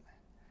paint,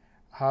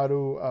 how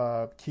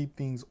to keep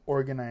things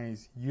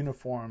organized,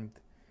 uniformed.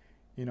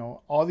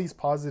 All these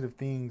positive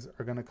things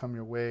are going to come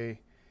your way.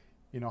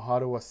 How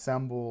to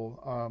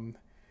assemble.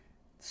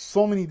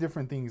 So many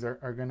different things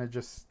are going to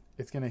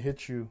it's going to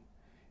hit you.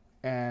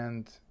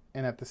 And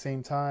at the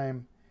same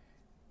time,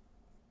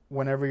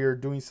 whenever you're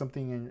doing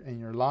something in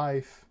your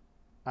life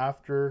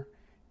after,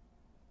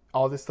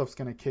 all this stuff's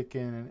gonna kick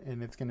in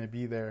and it's gonna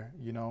be there.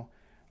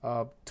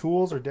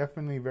 Tools are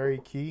definitely very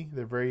key.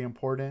 They're very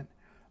important.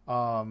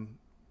 Um,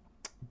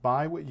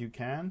 Buy what you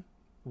can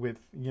with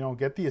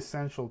get the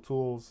essential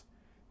tools.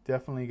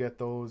 Definitely get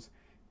those,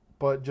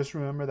 but just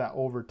remember that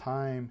over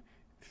time,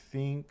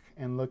 think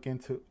and look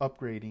into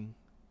upgrading.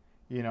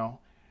 You know,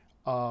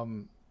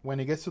 when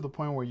it gets to the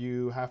point where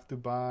you have to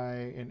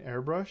buy an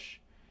airbrush,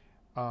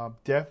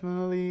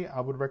 definitely I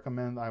would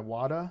recommend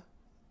Iwata,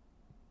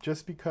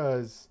 just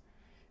because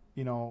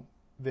you know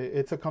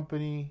it's a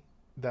company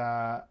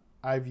that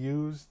I've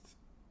used,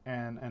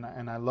 and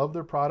I love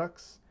their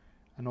products.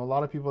 I know a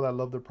lot of people that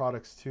love their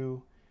products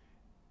too.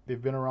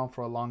 They've been around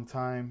for a long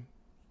time,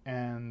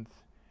 and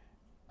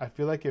I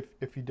feel like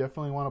if you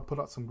definitely want to put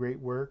out some great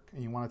work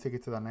and you want to take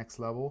it to the next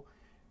level,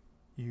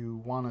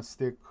 you want to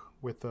stick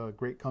with a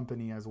great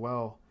company as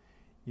well.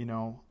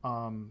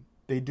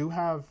 They do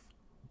have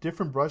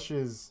different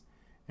brushes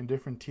in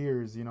different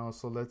tiers.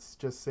 So let's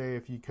just say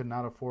if you could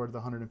not afford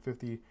the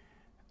 $150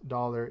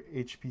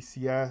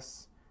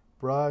 HPCS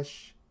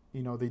brush,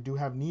 they do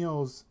have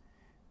Neos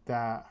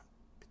that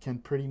can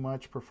pretty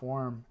much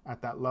perform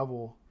at that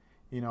level.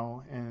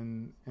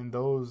 And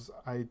those,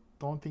 I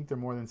don't think they're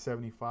more than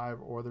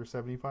 75, or they're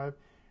 75,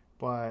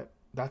 but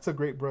that's a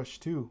great brush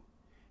too.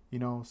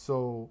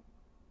 So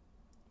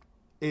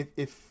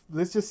if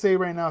let's just say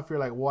right now, if you're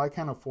like, well, I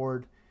can't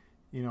afford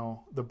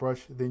the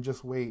brush, then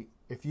just wait.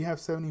 If you have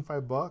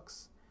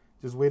 $75,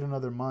 just wait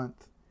another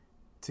month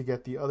to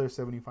get the other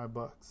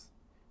 $75.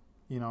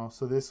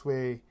 So this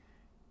way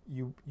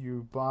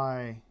you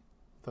buy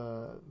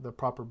the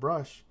proper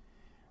brush,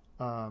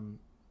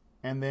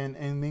 and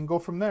then go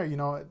from there.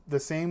 The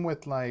same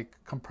with like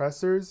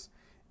compressors.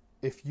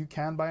 If you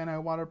can buy an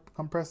Iwata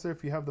compressor,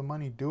 if you have the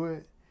money, do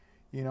it.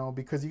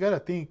 Because you got to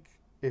think,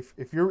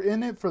 if you're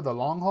in it for the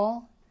long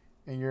haul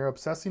and you're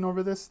obsessing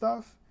over this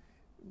stuff,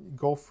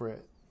 go for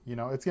it.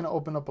 It's going to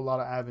open up a lot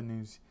of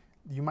avenues.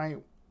 You might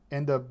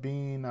end up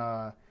being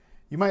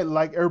you might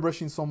like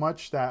airbrushing so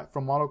much that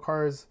from model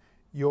cars,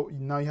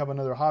 now you have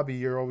another hobby.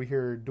 You're over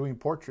here doing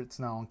portraits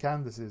now on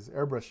canvases,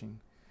 airbrushing.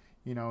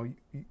 You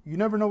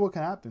never know what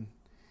can happen.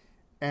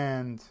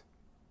 And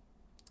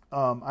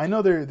I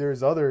know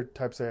there's other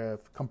types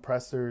of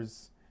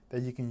compressors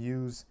that you can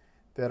use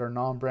that are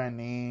non-brand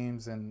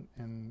names,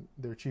 and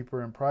they're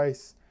cheaper in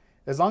price.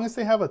 As long as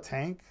they have a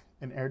tank,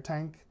 an air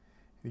tank,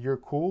 you're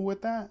cool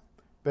with that.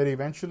 But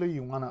eventually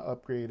you want to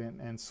upgrade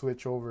and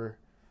switch over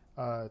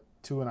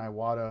to an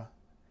Iwata,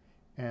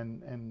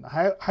 and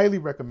highly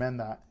recommend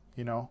that.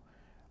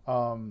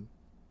 Um,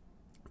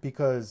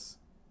 because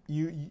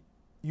you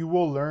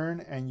will learn,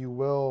 and you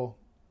will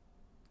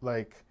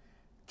like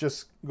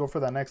just go for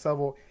that next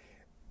level.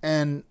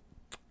 And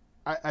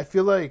I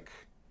feel like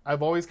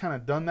I've always kind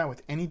of done that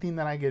with anything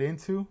that I get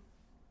into.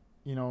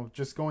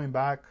 Just going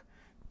back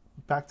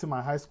to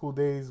my high school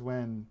days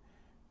when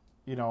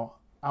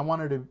I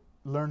wanted to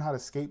learn how to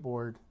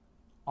skateboard.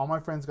 All my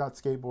friends got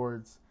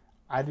skateboards.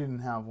 I didn't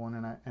have one,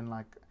 and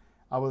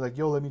I was like,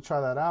 yo, let me try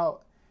that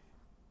out.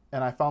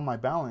 And I found my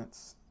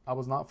balance. I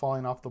was not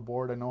falling off the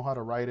board. I know how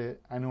to ride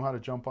it. I knew how to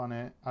jump on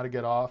it, how to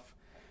get off,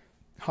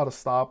 how to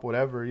stop,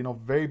 whatever,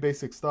 very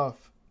basic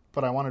stuff.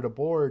 But I wanted a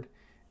board,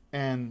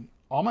 and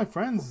all my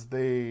friends,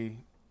 they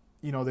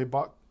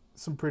bought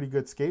some pretty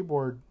good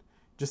skateboard.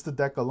 Just the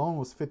deck alone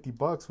was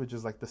 $50, which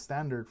is like the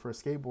standard for a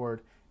skateboard.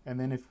 And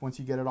then once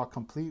you get it all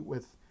complete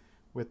with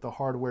the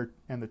hardware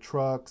and the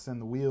trucks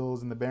and the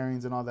wheels and the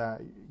bearings and all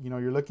that,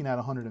 you're looking at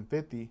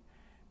 150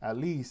 at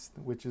least,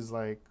 which is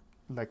like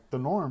the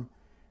norm.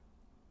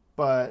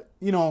 But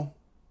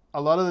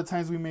a lot of the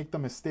times we make the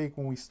mistake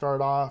when we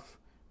start off,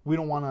 we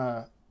don't want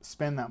to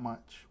spend that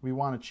much. We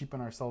want to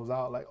cheapen ourselves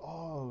out.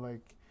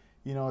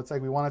 It's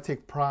like we want to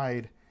take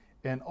pride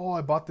and, oh,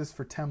 I bought this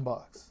for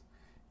 $10,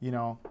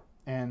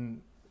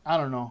 and I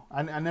don't know.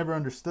 I never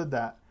understood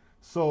that.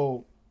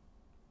 So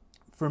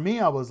for me,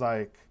 I was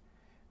like,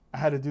 I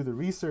had to do the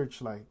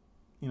research,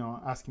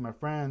 asking my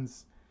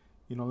friends,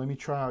 let me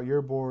try out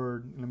your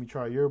board. Let me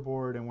try out your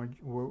board. And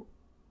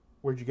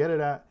where'd you get it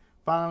at?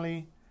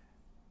 Finally,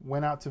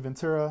 went out to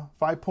Ventura,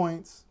 5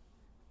 Points.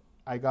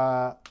 I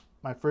got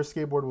my first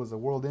skateboard was a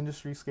World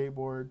Industry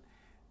skateboard,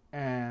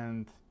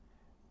 and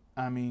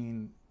I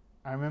mean,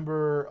 I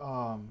remember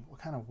what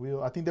kind of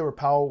wheel? I think they were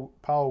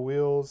Powell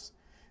wheels,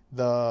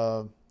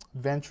 the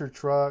Venture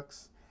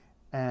trucks,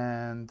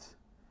 and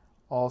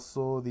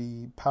also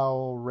the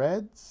Powell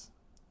Reds.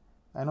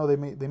 I know they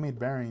made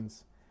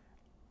bearings,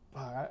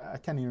 but I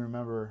can't even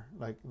remember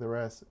like the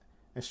rest.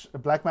 It's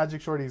Black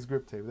Magic Shorty's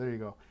grip tape. There you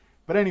go.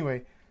 But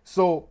anyway,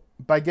 so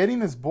by getting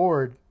this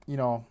board,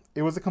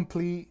 it was a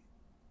complete.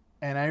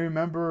 And I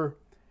remember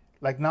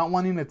like not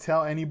wanting to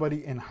tell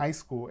anybody in high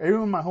school.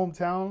 Everyone in my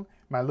hometown,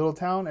 my little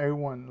town,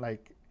 everyone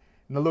like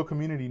in the little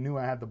community knew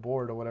I had the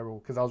board or whatever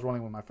because I was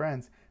rolling with my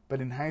friends. But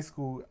in high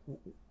school,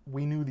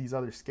 we knew these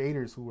other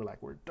skaters who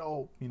were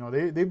dope.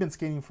 They've been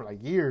skating for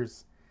like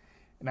years.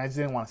 And I just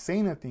didn't want to say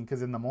anything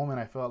because in the moment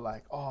I felt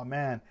like, oh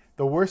man,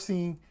 the worst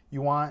thing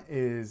you want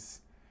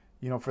is,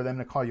 for them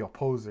to call you a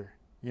poser,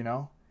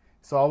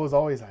 So I was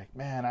always like,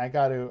 man, I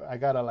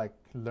gotta like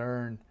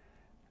learn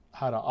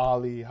how to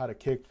ollie, how to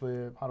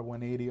kickflip, how to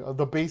 180,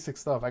 the basic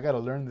stuff. I gotta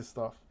learn this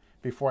stuff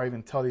before I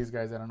even tell these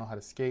guys I don't know how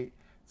to skate.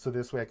 So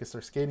this way I can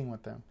start skating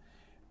with them.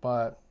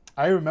 But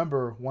I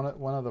remember one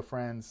of the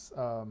friends.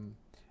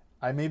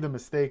 I made the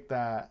mistake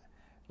that,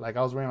 like,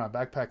 I was wearing my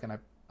backpack and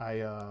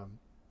I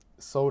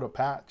sewed a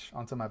patch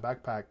onto my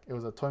backpack. It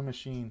was a Toy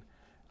Machine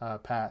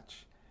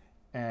patch,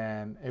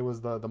 and it was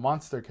the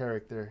monster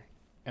character.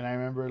 And I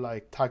remember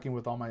like talking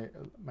with all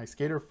my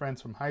skater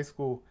friends from high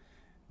school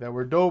that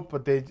were dope,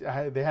 but they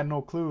had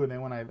no clue. And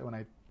then when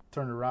I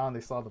turned around,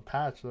 they saw the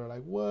patch. They were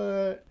like,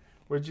 "What?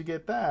 Where'd you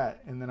get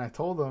that?" And then I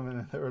told them,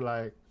 and they were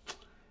like,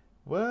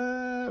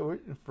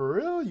 "What? For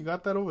real? You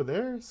got that over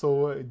there?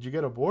 So did you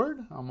get a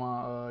board?" I'm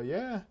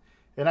yeah.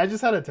 And I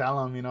just had to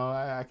tell them,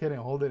 I couldn't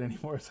hold it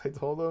anymore. So I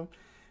told them,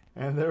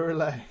 and they were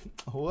like,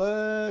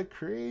 "What?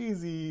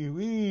 Crazy?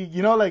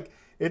 Like,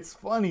 it's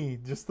funny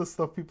just the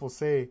stuff people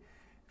say.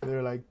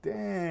 They're like,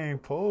 dang,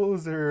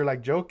 poser,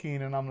 like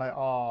joking, and I'm like,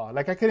 oh,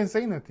 like I couldn't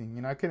say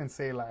nothing, I couldn't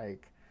say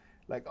like,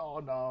 oh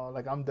no,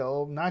 like I'm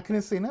dope. No, I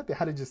couldn't say nothing. I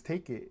had to just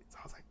take it. So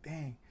I was like,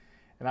 dang,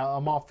 and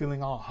I'm all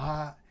feeling all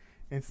hot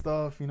and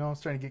stuff, I was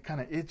starting to get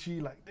kind of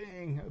itchy, like,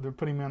 dang, they're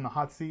putting me on the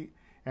hot seat,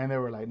 and they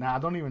were like, nah,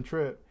 don't even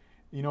trip,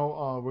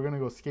 we're gonna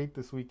go skate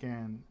this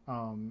weekend,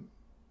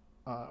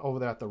 over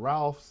there at the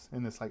Ralph's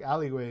in this like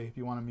alleyway. If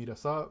you want to meet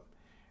us up,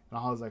 and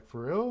I was like,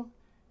 for real?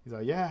 He's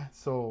like, yeah.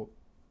 So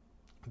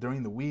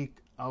during the week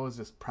I was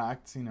just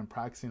practicing and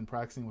practicing and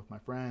practicing with my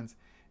friends,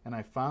 and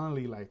I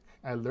finally, like,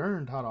 I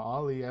learned how to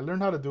ollie. I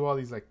learned how to do all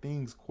these like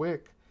things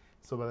quick.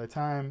 So by the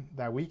time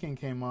that weekend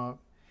came up,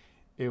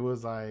 it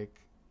was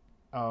like,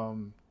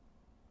 um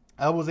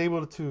I was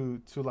able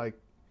to like,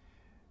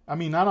 I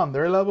mean, not on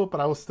their level, but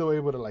I was still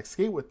able to like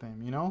skate with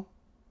them,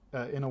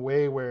 in a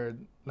way where,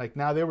 like,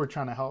 now they were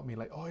trying to help me,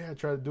 like, oh yeah,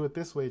 try to do it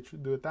this way,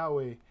 do it that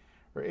way,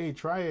 or hey,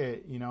 try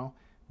it,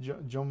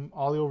 jump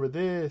ollie over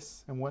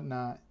this and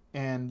whatnot.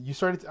 And I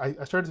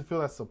started to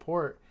feel that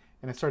support,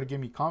 and it started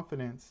giving me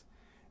confidence.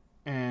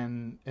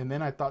 And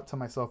then I thought to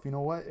myself, you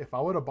know what? If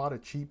I would have bought a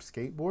cheap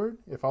skateboard,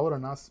 if I would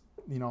have not,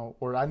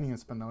 or I didn't even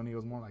spend the money, it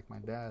was more like my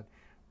dad.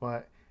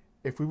 But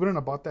if we wouldn't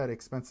have bought that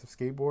expensive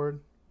skateboard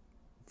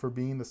for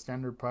being the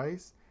standard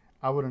price,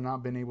 I would have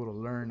not been able to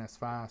learn as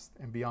fast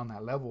and be on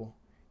that level,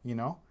 you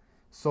know?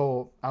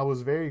 So I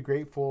was very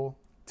grateful,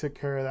 took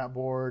care of that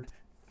board.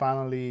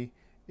 Finally,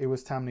 it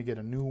was time to get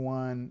a new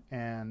one.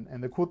 And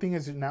the cool thing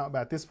is, now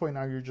at this point,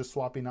 now you're just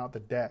swapping out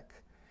the deck.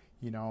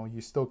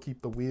 You still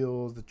keep the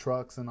wheels, the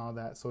trucks, and all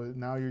that. So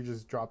now you're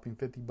just dropping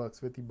 $50,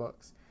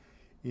 $50,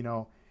 you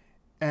know?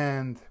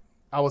 And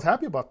I was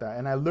happy about that.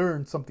 And I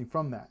learned something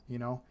from that.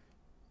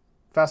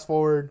 Fast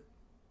forward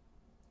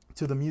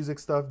to the music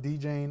stuff,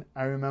 DJing.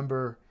 I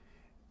remember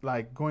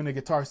like going to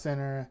Guitar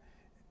Center,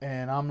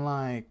 and I'm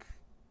like,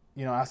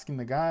 asking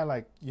the guy,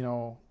 like,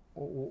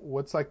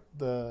 what's like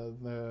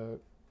the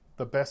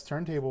best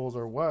turntables,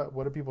 or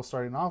what are people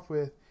starting off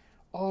with?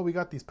 Oh, we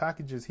got these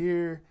packages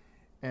here.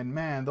 And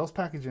man, those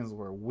packages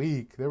were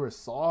weak. They were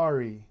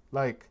sorry.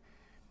 Like,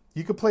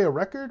 you could play a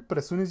record, but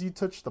as soon as you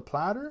touched the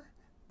platter,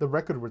 the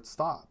record would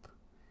stop.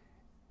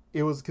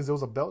 It was because it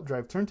was a belt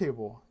drive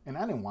turntable, and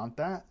I didn't want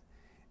that.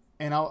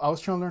 And I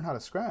was trying to learn how to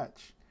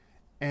scratch.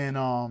 And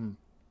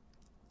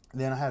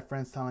then I had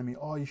friends telling me,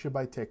 "Oh, you should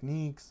buy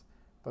Techniques."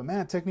 But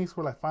man, Techniques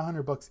were like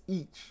 $500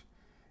 each,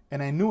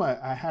 and I knew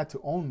I had to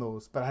own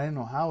those, but I didn't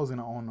know how I was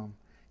gonna own them,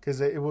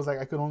 because it was like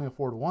I could only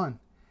afford one.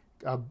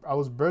 I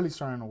was barely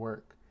starting to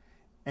work,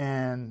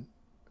 and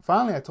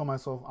finally I told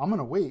myself, I'm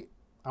gonna wait.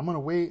 I'm gonna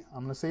wait.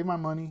 I'm gonna save my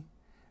money.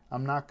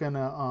 I'm not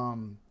gonna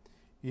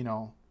you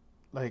know,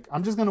 like,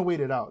 I'm just gonna wait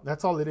it out.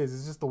 That's all it is.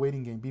 It's just a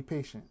waiting game. Be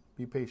patient.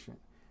 Be patient.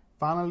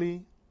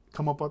 Finally,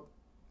 come up with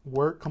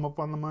work. Come up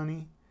on the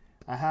money.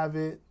 I have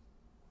it,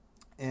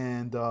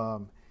 and I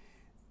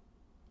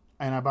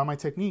buy my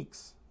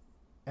Techniques,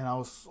 and I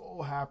was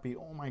so happy.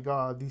 Oh my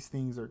god, these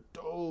things are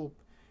dope.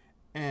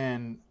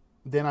 And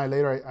then I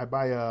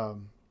buy I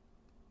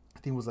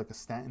think it was like a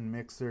Stanton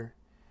mixer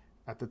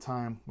at the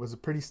time. It was a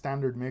pretty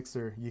standard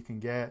mixer you can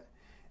get,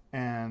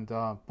 and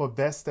but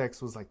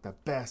Vestex was like the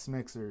best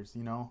mixers.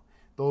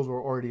 Those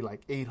were already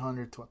like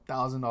 $800 to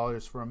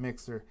 $1,000 for a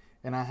mixer,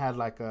 and I had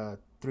like a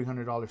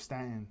 $300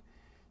 Stanton.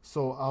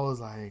 So I was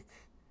like,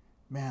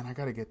 man, I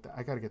gotta get that.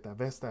 I gotta get that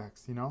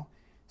Vestax.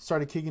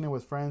 Started kicking it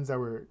with friends that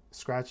were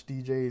scratch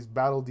DJs,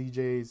 battle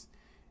DJs,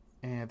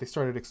 and they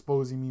started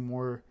exposing me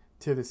more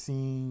to the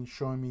scene,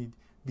 showing me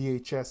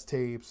VHS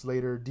tapes,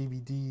 later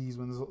DVDs.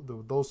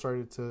 When those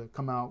started to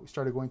come out, we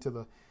started going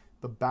to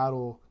the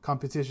battle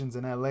competitions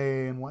in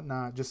LA and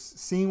whatnot, just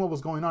seeing what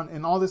was going on.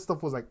 And all this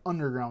stuff was like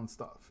underground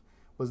stuff,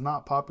 was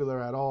not popular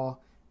at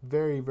all,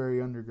 very,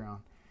 very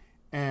underground.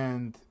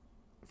 And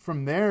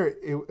from there,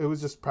 it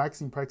was just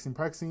practicing, practicing,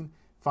 practicing.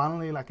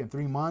 Finally, like in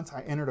 3 months,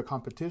 I entered a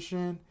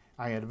competition.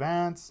 I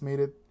advanced, made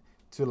it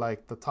to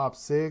like the top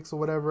 6 or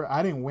whatever.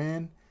 I didn't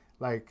win.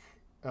 Like,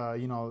 I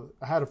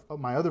had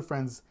my other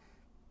friends,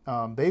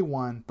 they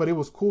won, but it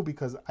was cool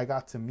because I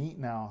got to meet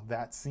now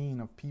that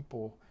scene of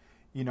people,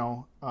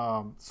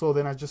 So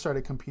then I just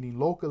started competing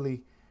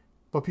locally,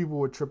 but people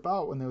would trip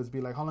out when they would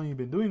be like, how long you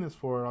been doing this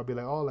for? I'll be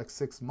like, oh, like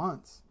 6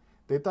 months.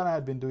 They thought I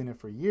had been doing it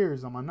for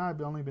years. I'm like, no,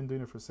 I've only been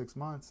doing it for 6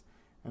 months.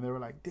 And they were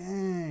like,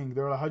 dang.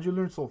 They were like, how'd you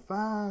learn so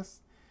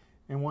fast?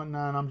 And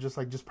whatnot. And I'm just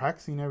like, just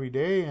practicing every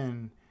day.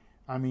 And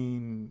I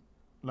mean,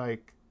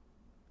 like,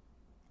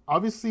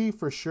 obviously,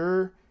 for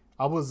sure,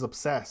 I was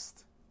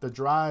obsessed. The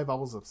drive, I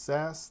was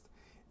obsessed.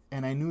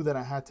 And I knew that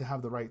I had to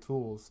have the right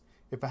tools.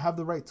 If I have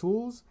the right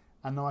tools,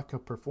 I know I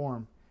could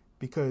perform.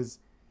 Because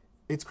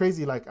it's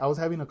crazy. Like, I was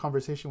having a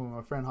conversation with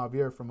my friend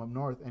Javier from up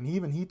north, and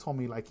he told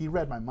me, like, he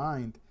read my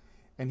mind,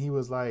 and he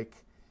was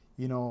like,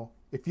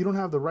 if you don't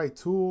have the right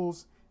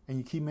tools and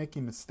you keep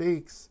making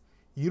mistakes,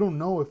 you don't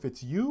know if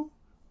it's you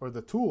or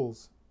the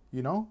tools,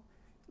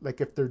 like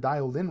if they're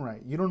dialed in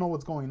right. You don't know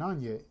what's going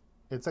on yet.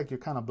 It's like you're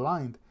kind of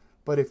blind.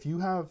 But if you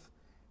have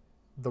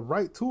the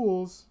right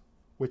tools,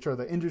 which are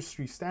the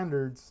industry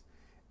standards,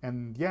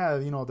 and yeah,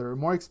 they're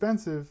more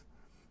expensive,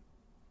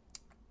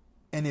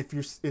 and if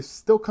it's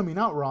still coming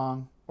out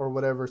wrong or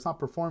whatever, it's not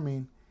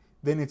performing,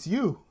 then it's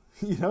you,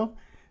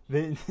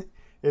 then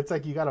it's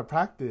like you got to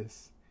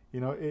practice,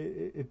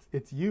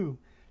 it's you.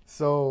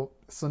 So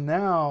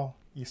now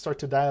you start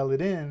to dial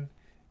it in,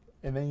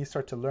 and then you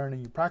start to learn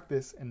and you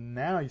practice, and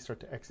now you start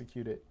to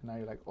execute it. And now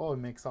you're like, oh, it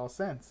makes all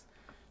sense.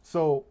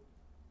 So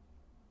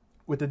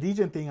with the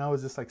DJing thing, I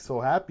was just like so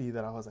happy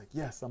that I was like,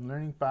 yes, I'm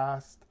learning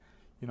fast.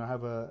 I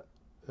have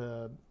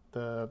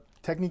the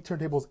Technique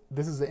turntables.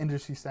 This is the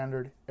industry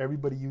standard.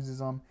 Everybody uses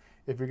them.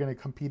 If you're going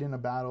to compete in a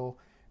battle,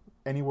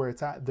 anywhere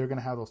it's at, they're going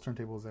to have those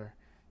turntables there.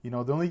 The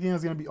only thing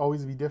that's going to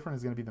always be different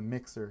is going to be the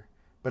mixer.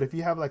 But if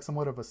you have like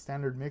somewhat of a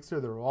standard mixer,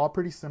 they're all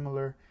pretty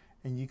similar,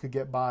 and you could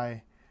get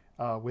by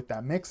with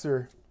that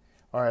mixer.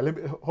 All right,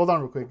 hold on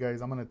real quick,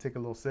 guys. I'm going to take a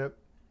little sip.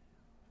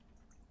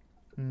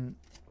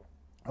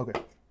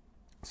 Okay.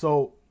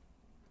 So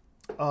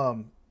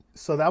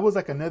that was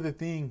like another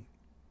thing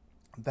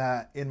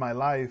that in my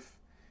life,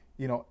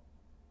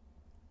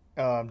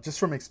 just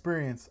from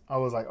experience, I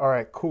was like, all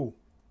right, cool.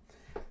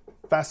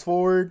 Fast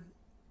forward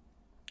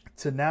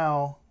to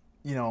now,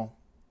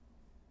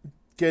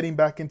 getting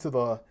back into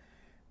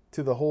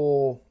the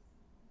whole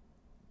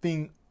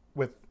thing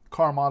with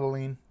car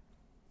modeling.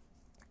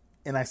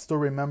 And I still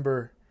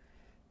remember,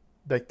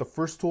 like, the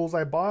first tools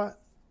I bought,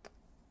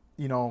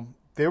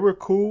 they were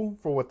cool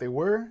for what they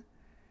were,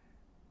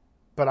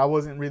 but I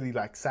wasn't really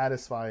like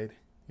satisfied,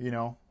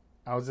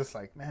 I was just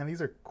like, man,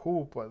 these are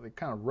cool, but they're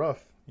kind of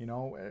rough, when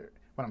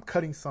I'm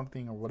cutting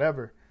something or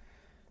whatever.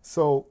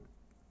 So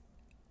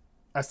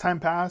as time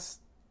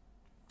passed,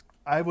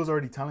 I was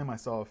already telling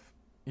myself,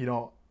 I'm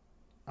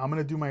going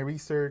to do my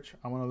research.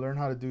 I want to learn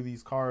how to do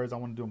these cars. I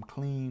want to do them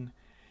clean.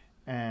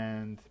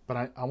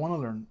 But I want to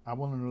learn. I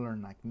want to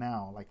learn like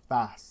now, like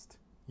fast.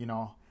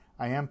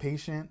 I am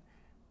patient,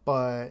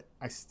 but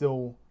I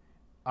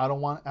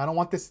don't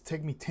want this to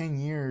take me 10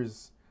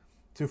 years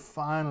to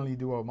finally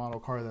do a model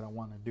car that I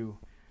want to do.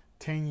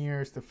 10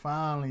 years to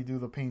finally do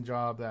the paint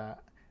job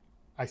that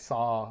I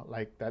saw,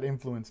 like, that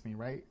influenced me,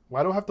 right?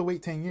 Why do I have to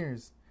wait 10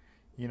 years?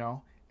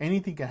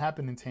 Anything can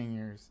happen in 10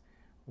 years.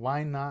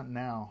 Why not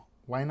now?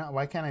 Why not?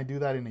 Why can't I do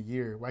that in a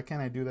year? Why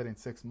can't I do that in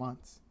 6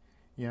 months?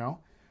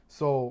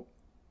 So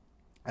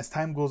as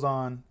time goes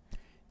on,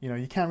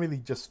 you can't really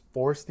just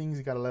force things.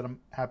 You got to let them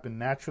happen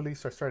naturally.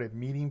 So I started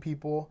meeting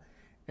people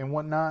and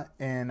whatnot.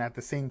 And at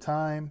the same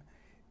time,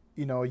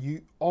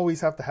 you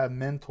always have to have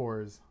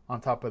mentors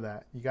on top of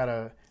that. You got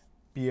to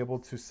be able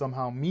to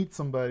somehow meet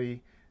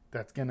somebody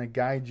that's going to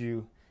guide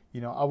you.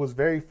 I was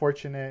very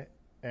fortunate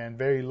and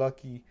very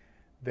lucky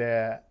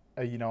that,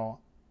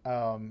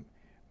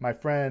 my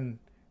friend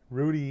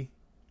Rudy,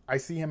 I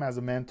see him as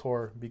a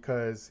mentor,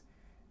 because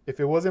if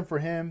it wasn't for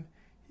him,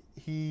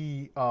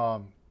 he,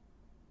 I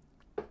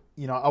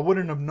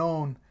wouldn't have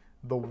known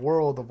the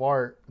world of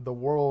art, the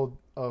world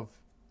of,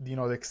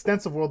 the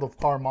extensive world of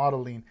car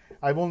modeling.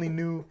 I've only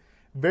knew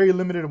very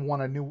limited of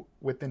what I knew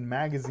within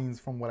magazines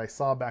from what I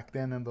saw back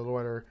then in the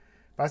Loiter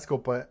bicycle.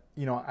 But,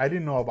 I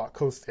didn't know about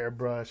Coast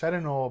Airbrush. I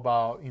didn't know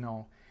about,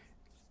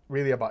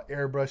 really about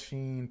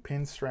airbrushing,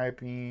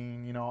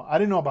 pinstriping, I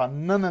didn't know about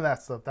none of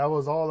that stuff. That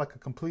was all like a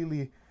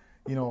completely,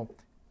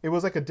 it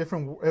was like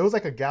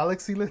a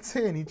galaxy, let's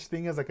say, and each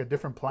thing is like a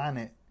different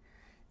planet,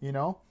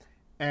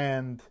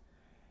 and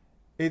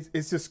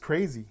it's just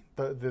crazy.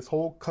 This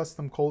whole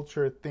custom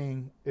culture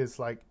thing is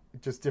like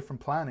just different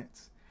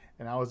planets.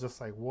 And I was just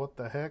like, what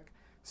the heck?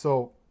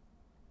 So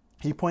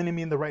he pointed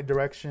me in the right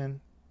direction,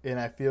 and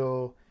I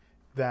feel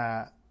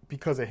that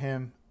because of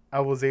him, I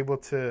was able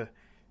to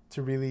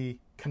really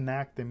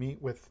connect and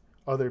meet with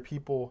other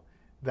people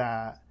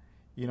that,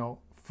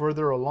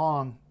 further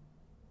along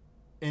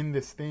in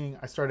this thing,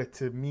 I started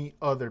to meet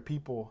other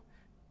people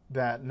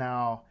that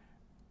now,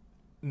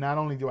 not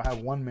only do I have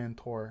one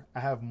mentor, I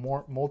have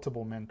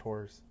multiple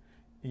mentors,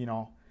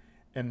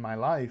 in my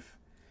life,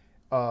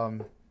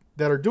 that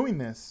are doing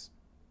this.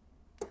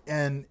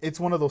 And it's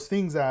one of those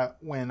things that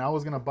when I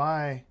was going to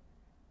buy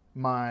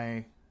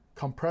my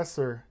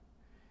compressor,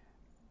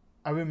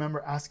 I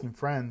remember asking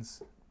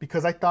friends,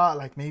 because I thought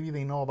like maybe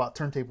they know about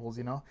turntables,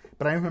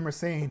 But I remember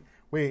saying,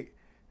 wait,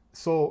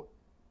 so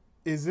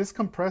is this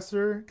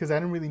compressor? Because I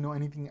didn't really know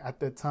anything at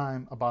that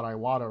time about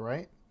Iwata,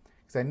 right?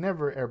 Because I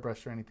never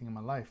airbrushed or anything in my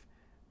life.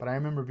 But I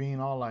remember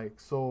being all like,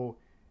 so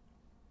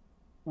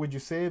would you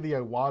say the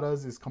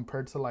Iwatas is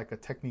compared to like a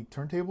Technique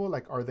turntable?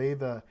 Like, are they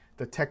the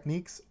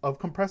techniques of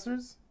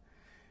compressors?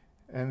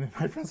 And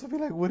my friends would be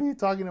like, "What are you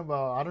talking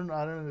about? I don't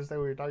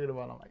understand what you're talking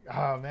about." I'm like,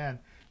 "Ah, man,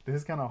 this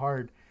is kind of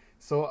hard."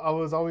 So I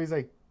was always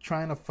like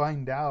trying to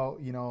find out,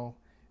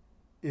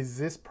 is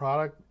this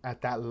product at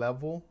that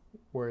level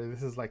where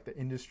this is like the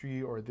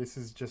industry, or this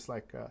is just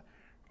like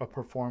a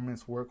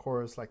performance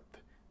workhorse, like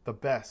the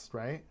best,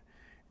 right?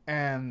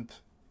 And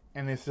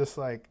and it's just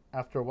like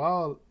after a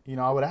while,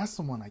 I would ask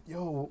someone like,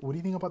 "Yo, what do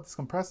you think about this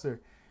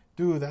compressor?"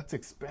 Dude, that's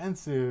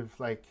expensive.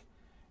 Like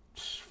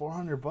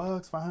 $400,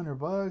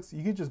 $500.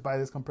 You could just buy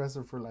this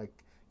compressor for like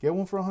get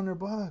one for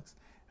 $100.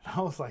 And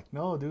I was like,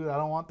 no, dude, I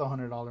don't want the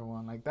 $100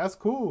 one. Like that's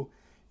cool,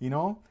 you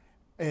know.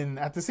 And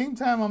at the same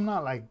time, I'm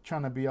not like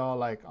trying to be all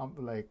like I'm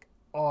like,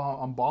 oh,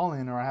 I'm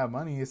balling or I have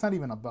money. It's not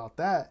even about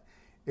that.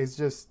 It's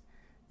just,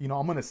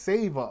 I'm gonna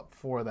save up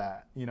for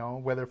that.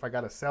 Whether if I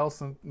gotta sell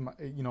some,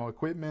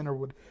 equipment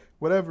or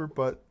whatever.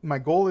 But my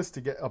goal is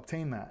to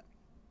obtain that.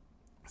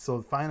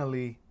 So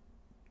finally,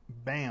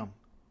 bam,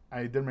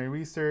 I did my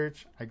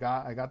research. I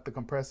got the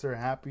compressor.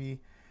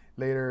 Happy.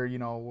 Later,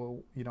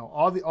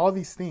 all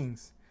these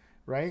things,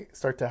 right,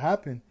 start to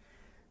happen.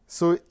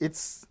 So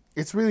it's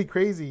really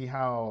crazy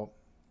how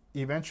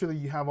eventually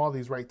you have all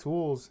these right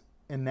tools,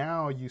 and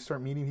now you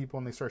start meeting people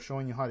and they start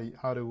showing you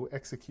how to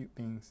execute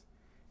things.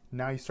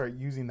 Now you start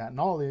using that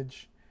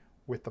knowledge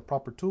with the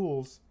proper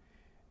tools,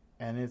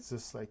 and it's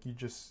just like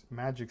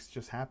magic's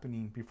just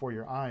happening before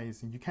your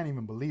eyes, and you can't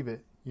even believe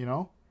it.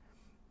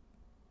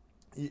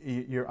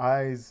 Your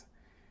eyes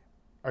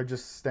are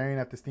just staring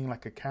at this thing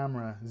like a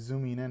camera,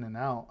 zooming in and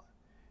out,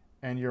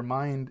 and your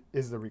mind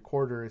is the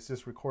recorder. It's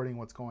just recording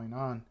what's going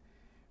on.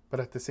 But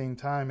at the same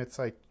time, it's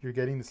like you're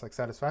getting this like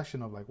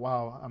satisfaction of like,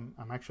 wow,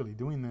 I'm actually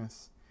doing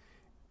this.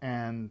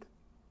 And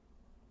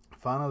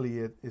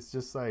finally, it's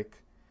just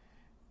like,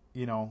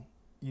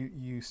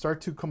 you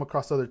start to come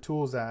across other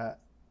tools that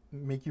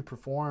make you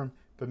perform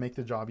but make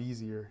the job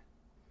easier.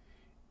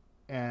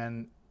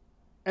 And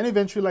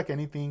eventually, like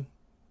anything,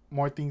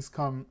 more things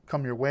come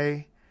your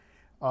way.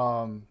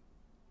 Um,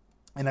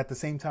 and at the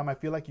same time, I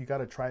feel like you got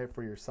to try it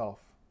for yourself.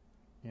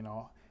 You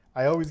know,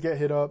 I always get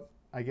hit up.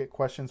 I get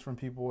questions from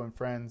people and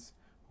friends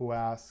who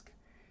ask,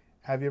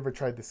 "Have you ever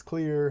tried this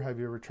clear? Have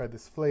you ever tried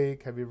this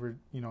flake? Have you ever,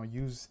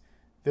 used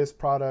this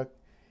product?"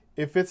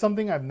 If it's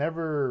something I've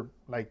never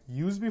like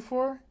used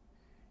before,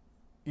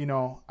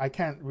 I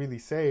can't really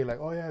say like,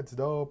 "Oh yeah, it's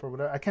dope" or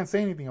whatever. I can't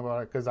say anything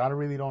about it because I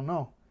really don't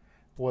know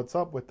what's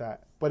up with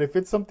that. But if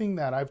it's something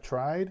that I've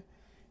tried,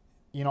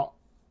 you know,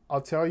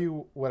 I'll tell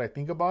you what I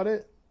think about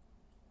it.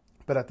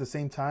 But at the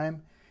same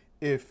time,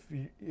 if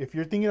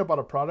you're thinking about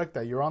a product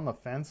that you're on the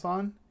fence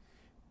on,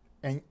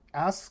 and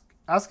ask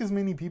as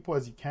many people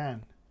as you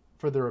can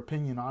for their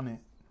opinion on it,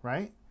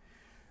 right?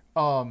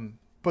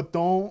 But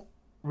don't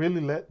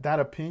really let that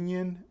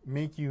opinion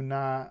make you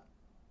not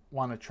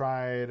want to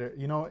try it.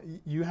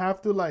 You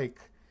have to like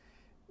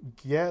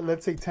get,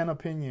 let's say, 10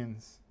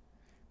 opinions,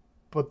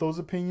 but those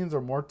opinions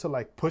are more to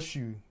like push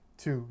you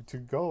to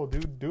go,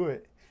 dude, do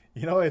it.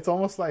 It's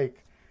almost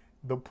like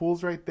the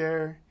pool's right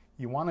there.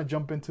 You want to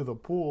jump into the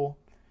pool,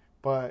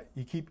 but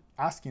you keep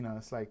asking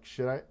us like,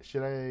 should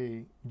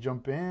I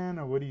jump in,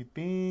 or what do you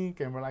think?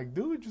 And we're like,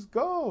 dude, just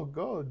go,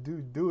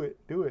 dude, do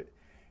it.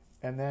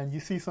 And then you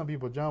see some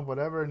people jump,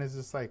 whatever, and it's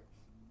just like,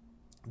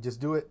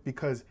 just do it,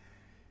 because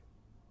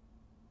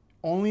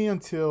only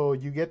until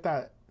you get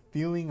that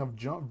feeling of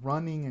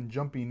running and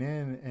jumping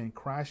in and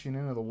crashing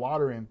into the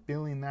water and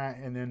feeling that,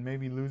 and then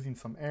maybe losing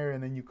some air,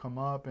 and then you come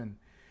up, and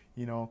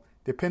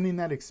depending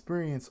that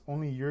experience,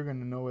 only you're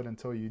gonna know it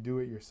until you do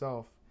it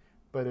yourself.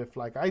 But if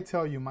like I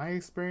tell you my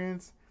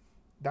experience,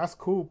 that's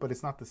cool, but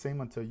it's not the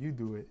same until you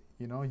do it.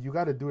 You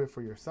got to do it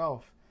for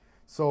yourself.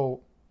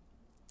 So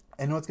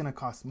I know it's gonna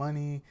cost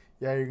money.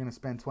 Yeah, you're gonna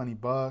spend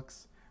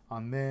 $20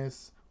 on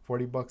this,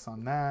 $40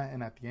 on that,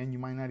 and at the end you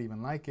might not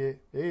even like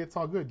it. Hey, it's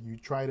all good. You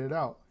tried it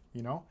out.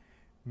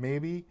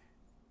 Maybe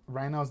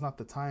right now is not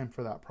the time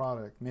for that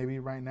product. Maybe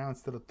right now,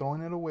 instead of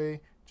throwing it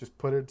away, just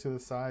put it to the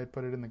side,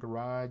 put it in the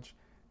garage.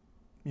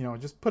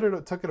 Just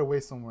tuck it away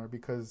somewhere,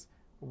 because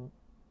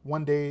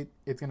one day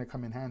it's gonna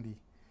come in handy.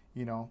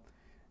 You know,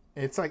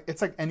 it's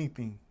like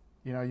anything.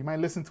 You might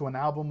listen to an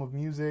album of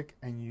music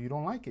and you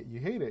don't like it, you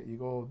hate it. You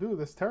go, dude,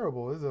 that's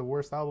terrible. This is the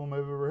worst album I've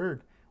ever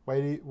heard.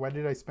 Why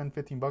did I spend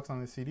 $15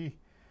 on this CD,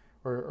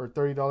 or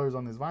 $30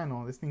 on this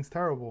vinyl? This thing's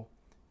terrible.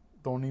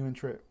 Don't even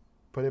trip.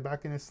 Put it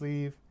back in its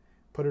sleeve,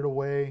 put it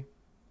away.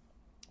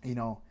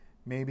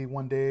 Maybe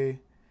one day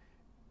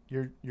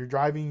you're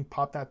driving,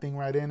 pop that thing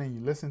right in, and you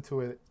listen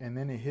to it, and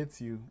then it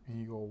hits you, and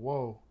you go,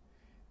 whoa.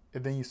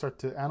 And then you start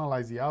to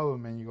analyze the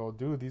album, and you go,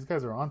 dude, these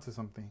guys are onto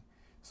something.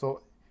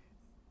 So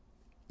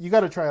you got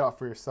to try it out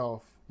for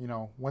yourself.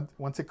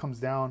 Once it comes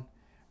down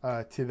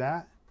to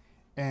that,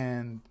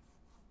 and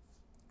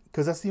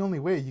because that's the only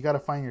way. You got to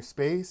find your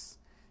space,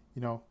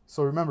 you know.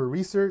 So remember,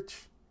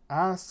 research,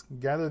 ask,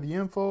 gather the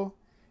info,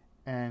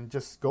 and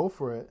just go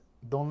for it.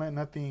 Don't let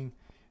nothing,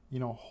 you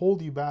know,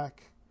 hold you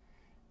back,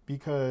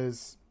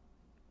 because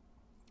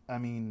I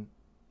mean,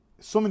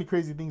 so many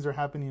crazy things are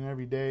happening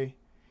every day,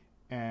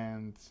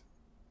 and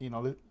you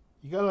know,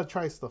 you gotta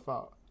try stuff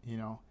out. You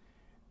know,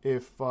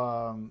 if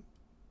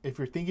if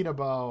you're thinking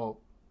about,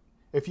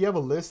 if you have a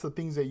list of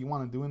things that you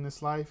want to do in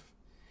this life,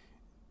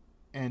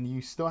 and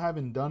you still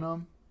haven't done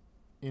them,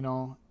 you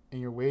know, and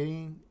you're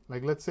waiting,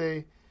 like let's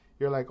say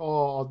you're like,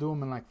 oh, I'll do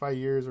them in like 5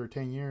 years or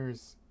 10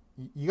 years.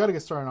 You got to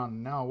get started on it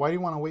now. Why do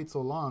you want to wait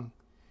so long?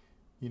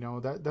 You know,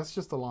 that's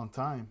just a long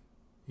time.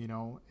 You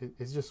know,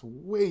 it's just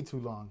way too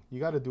long. You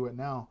got to do it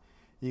now.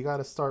 You got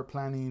to start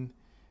planting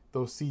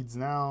those seeds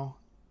now,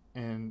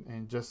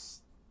 and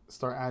just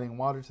start adding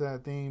water to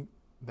that thing.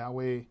 That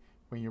way,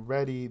 when you're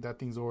ready, that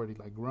thing's already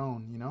like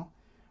grown. You know,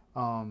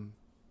 um,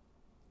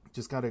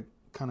 just got to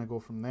kind of go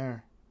from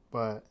there.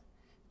 But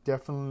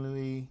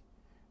definitely,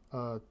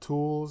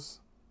 tools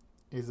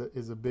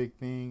is a big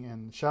thing.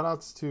 And shout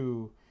outs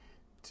to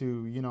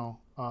you know,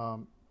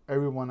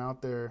 everyone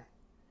out there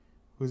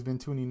who's been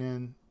tuning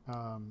in,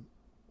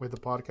 with the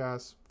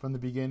podcast from the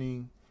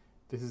beginning.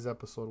 This is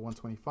episode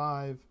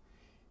 125.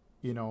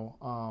 You know,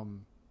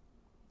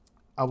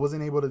 I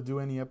wasn't able to do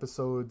any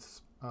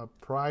episodes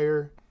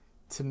prior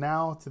to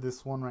now, to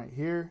this one right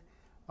here.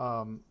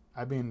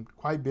 I've been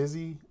quite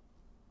busy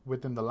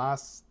within the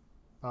last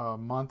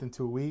month and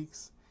 2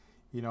 weeks.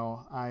 You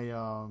know,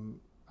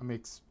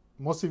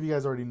 most of you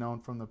guys already known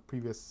from the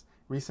previous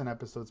recent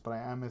episodes, but I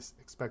am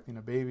expecting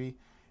a baby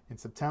in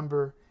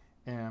September,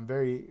 and I'm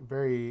very,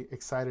 very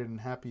excited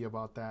and happy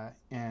about that.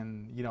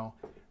 And you know,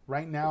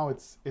 right now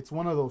it's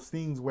one of those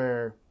things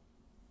where,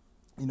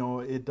 you know,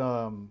 it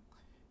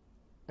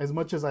as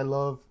much as I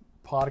love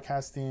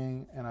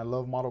podcasting and I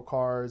love model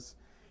cars,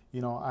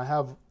 you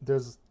know,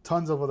 there's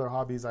tons of other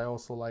hobbies I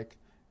also like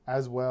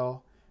as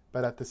well,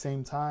 but at the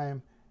same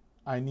time,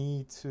 I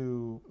need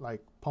to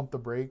like pump the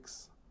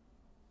brakes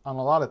on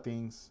a lot of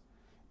things.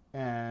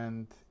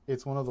 And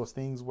it's one of those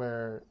things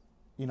where,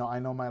 you know, I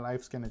know my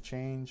life's going to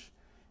change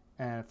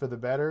and for the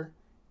better.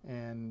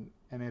 And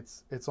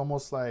it's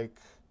almost like,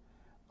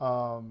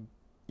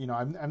 you know,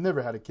 I've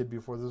never had a kid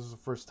before. This is the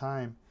first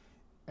time.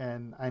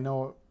 And I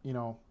know, you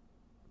know,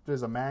 if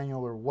there's a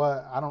manual or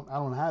what, I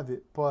don't have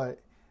it, but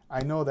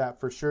I know that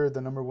for sure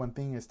the number one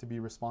thing is to be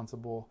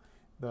responsible.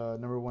 The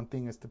number one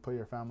thing is to put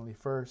your family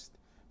first.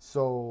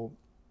 So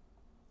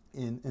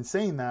in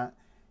saying that,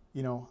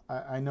 you know,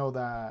 I know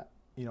that,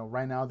 you know,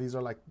 right now these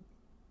are like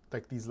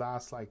these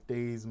last like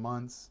days,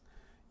 months,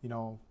 you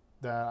know,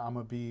 that I'm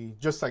gonna be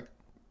just like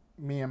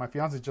me and my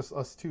fiance, just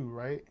us two,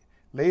 right?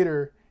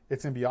 Later,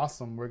 it's gonna be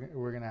awesome.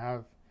 We're gonna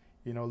have,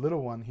 you know, a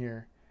little one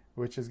here,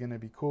 which is gonna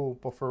be cool.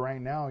 But for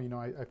right now, you know,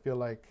 I feel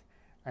like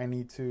I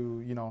need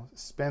to, you know,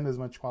 spend as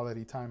much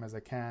quality time as I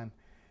can,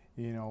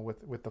 you know,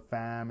 with the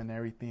fam and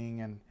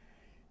everything. And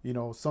you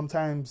know,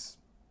 sometimes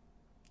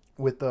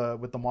with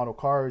the model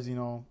cars, you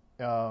know,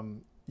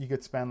 you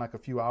could spend like a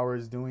few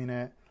hours doing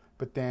it,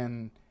 but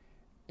then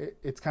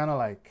it's kind of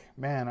like,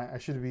 man, I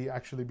should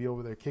actually be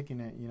over there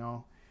kicking it, you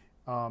know,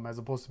 as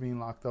opposed to being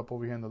locked up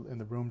over here in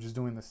the room just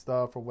doing the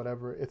stuff or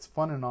whatever. It's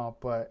fun and all,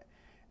 but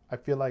I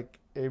feel like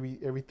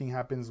everything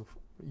happens,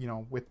 you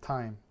know, with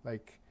time,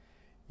 like,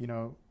 you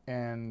know,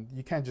 and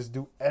you can't just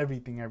do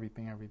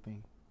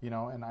everything, you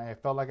know. And I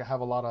felt like I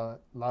have a lot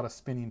of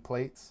spinning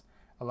plates,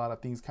 a lot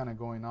of things kind of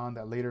going on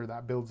that later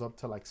that builds up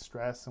to like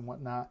stress and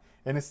whatnot,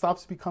 and it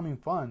stops becoming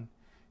fun,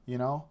 you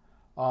know.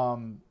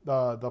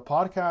 The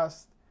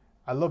podcast,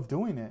 I love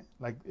doing it.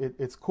 Like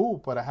it's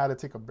cool, but I had to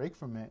take a break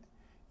from it.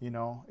 You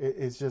know,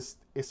 it's just,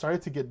 it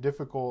started to get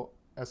difficult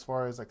as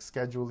far as like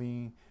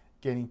scheduling,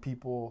 getting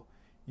people,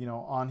 you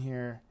know, on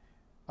here,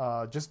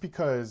 just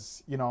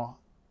because, you know,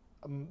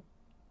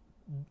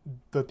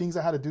 the things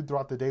I had to do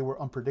throughout the day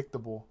were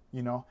unpredictable.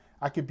 You know,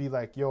 I could be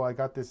like, yo, I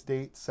got this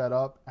date set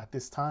up at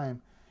this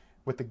time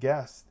with the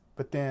guest,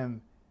 but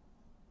then,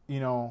 you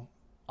know,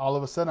 all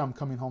of a sudden I'm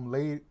coming home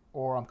late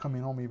or I'm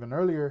coming home even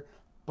earlier,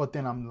 but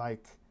then I'm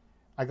like,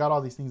 I got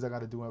all these things I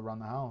got to do around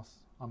the house.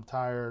 I'm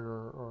tired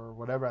or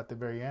whatever at the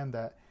very end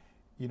that,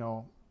 you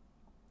know,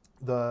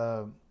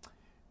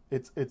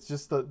 it's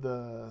just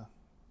the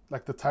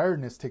like the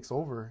tiredness takes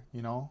over,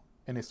 you know,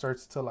 and it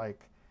starts to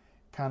like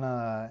kind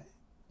of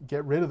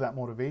get rid of that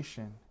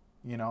motivation,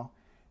 you know.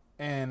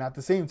 And at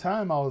the same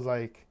time, I was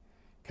like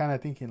kind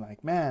of thinking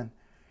like, man,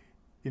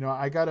 you know,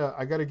 I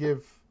gotta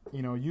give,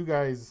 you know, you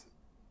guys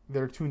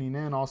that are tuning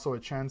in also a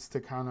chance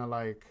to kind of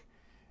like,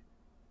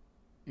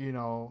 you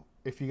know,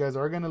 if you guys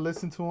are gonna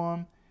listen to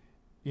them,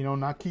 you know,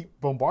 not keep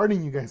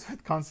bombarding you guys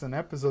with constant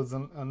episodes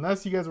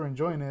unless you guys are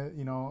enjoying it,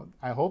 you know.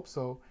 I hope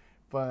so,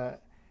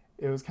 but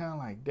it was kind of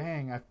like,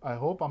 dang, I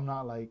hope I'm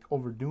not like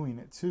overdoing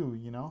it too,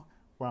 you know,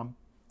 where I'm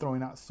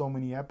throwing out so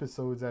many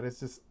episodes that it's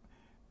just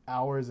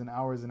hours and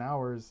hours and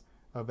hours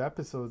of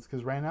episodes.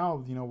 Because right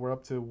now, you know, we're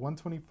up to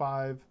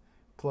 125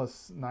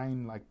 plus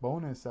 9 like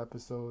bonus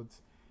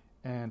episodes,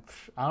 and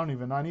I don't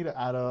even know, I need to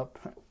add up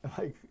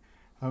like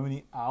how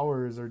many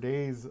hours or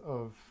days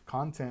of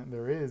content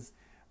there is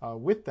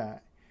with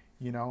that,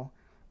 you know.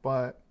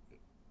 But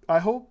I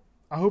hope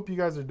I hope you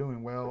guys are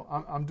doing well.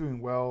 I'm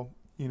doing well.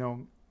 You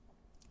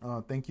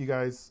know, thank you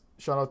guys.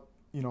 Shout out.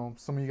 You know,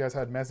 some of you guys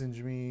had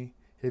messaged me,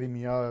 hitting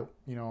me up.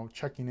 You know,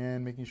 checking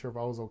in, making sure if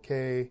I was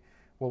okay.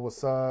 What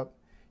was up?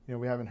 You know,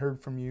 we haven't heard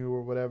from you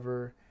or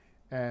whatever.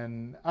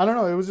 And I don't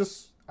know. It was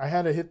just I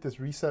had to hit this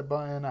reset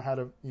button. I had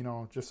to, you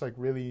know, just like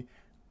really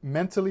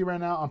mentally right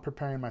now. I'm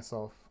preparing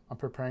myself. I'm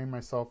preparing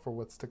myself for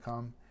what's to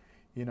come.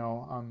 You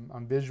know,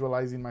 I'm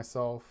visualizing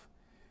myself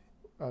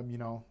you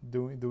know,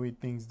 doing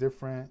things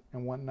different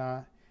and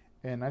whatnot.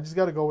 And I just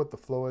got to go with the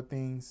flow of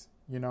things,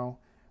 you know.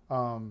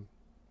 Um,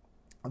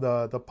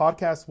 the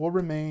podcast will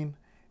remain.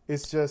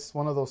 It's just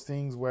one of those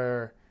things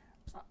where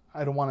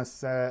I don't want to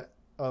set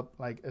up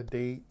like a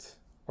date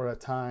or a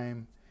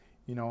time,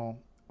 you know,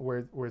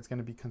 where it's going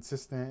to be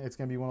consistent. It's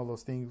going to be one of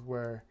those things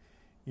where,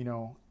 you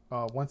know,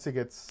 if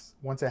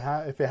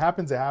it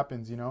happens, it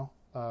happens, you know.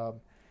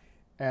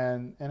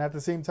 And at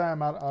the same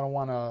time, I don't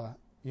want to,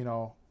 you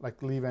know,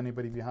 like leave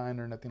anybody behind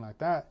or nothing like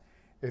that.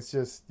 It's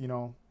just, you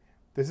know,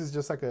 this is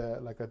just like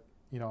a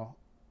you know,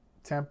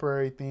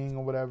 temporary thing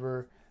or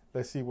whatever.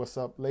 Let's see what's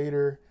up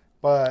later.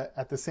 But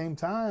at the same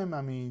time,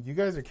 I mean, you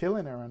guys are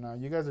killing it right now.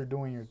 You guys are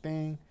doing your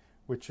thing,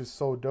 which is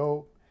so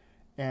dope.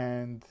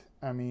 And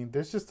I mean,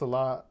 there's just a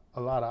lot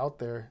out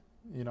there,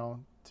 you know,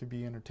 to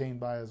be entertained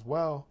by as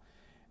well.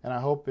 And I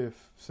hope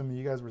if some of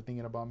you guys were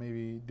thinking about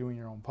maybe doing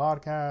your own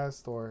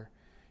podcast or,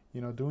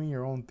 you know, doing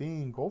your own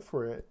thing, go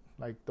for it.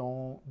 Like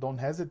don't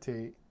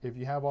hesitate. If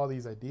you have all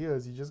these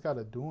ideas, you just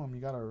gotta do them.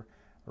 You gotta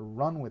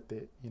run with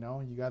it. You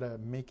know, you gotta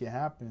make it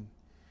happen.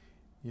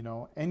 You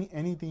know,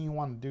 anything you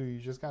want to do, you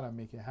just gotta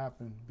make it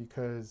happen.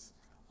 Because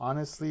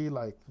honestly,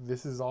 like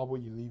this is all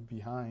what you leave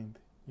behind.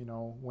 You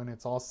know, when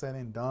it's all said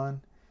and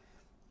done,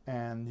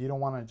 and you don't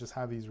want to just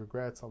have these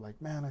regrets of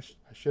like, man,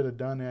 I should have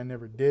done it. I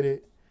never did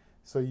it.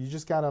 So you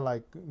just gotta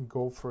like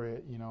go for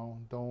it. You know,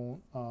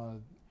 don't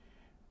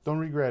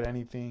regret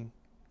anything.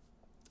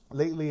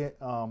 Lately,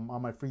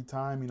 on my free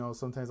time, you know,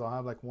 sometimes I'll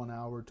have like 1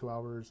 hour, 2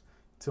 hours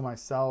to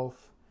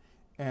myself,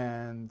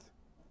 and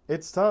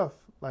it's tough.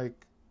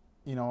 Like,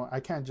 you know,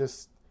 I can't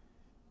just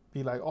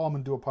be like, oh, I'm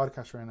gonna do a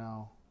podcast right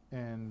now,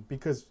 and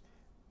because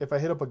if I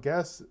hit up a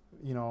guest,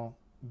 you know,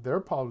 they're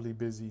probably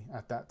busy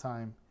at that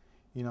time.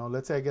 You know,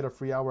 let's say I get a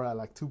free hour at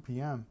like 2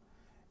 p.m.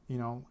 You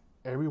know,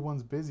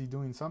 everyone's busy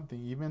doing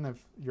something, even if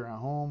you're at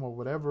home or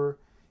whatever.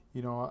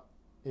 You know,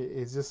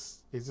 it's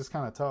just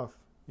kind of tough.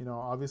 You know,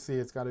 obviously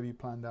it's got to be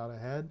planned out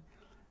ahead,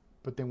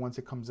 but then once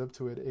it comes up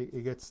to it,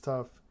 it gets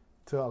tough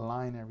to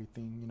align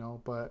everything, you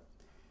know. But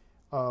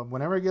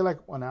whenever I get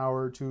like 1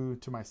 hour or two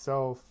to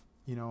myself,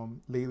 you know,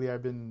 lately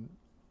I've been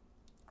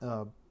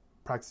uh,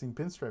 practicing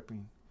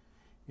pinstripping,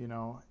 you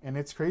know, and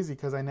it's crazy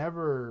because I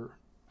never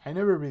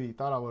really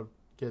thought I would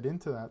get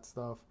into that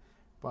stuff,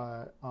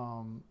 but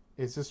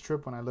it's just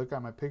trip when I look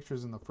at my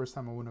pictures and the first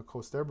time I went to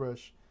Coast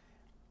Airbrush,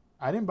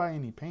 I didn't buy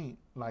any paint,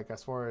 like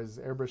as far as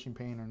airbrushing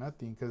paint or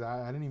nothing, because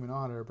I didn't even know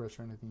how to airbrush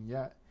or anything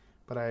yet.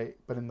 But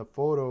in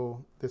the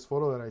this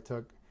photo that I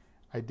took,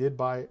 I did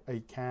buy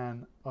a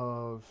can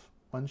of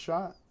One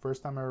Shot.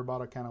 First time I ever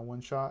bought a can of One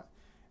Shot,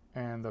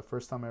 and the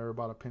first time I ever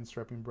bought a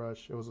pinstripping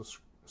brush. It was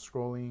a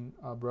scrolling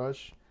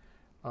brush,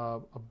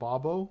 a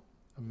Bobo,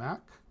 a Mac,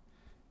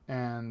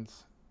 and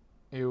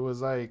it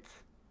was like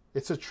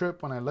it's a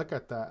trip when I look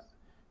at that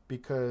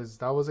because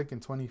that was like in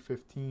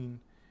 2015,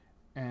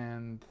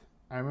 and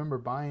I remember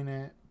buying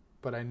it,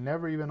 but I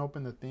never even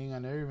opened the thing. I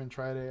never even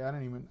tried it.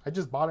 I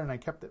just bought it and I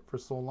kept it for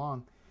so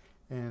long.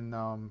 And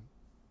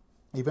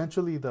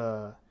eventually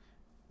the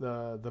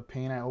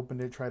paint, I opened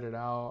it, tried it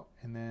out.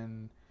 And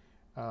then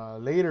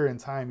later in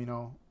time, you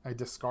know, I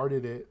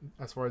discarded it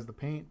as far as the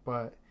paint.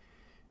 But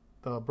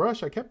the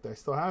brush, I kept it. I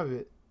still have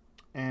it.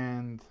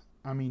 And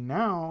I mean,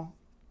 now,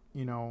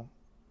 you know,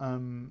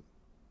 I'm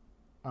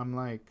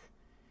like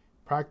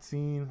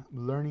practicing,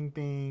 learning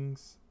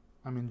things.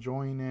 I'm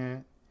enjoying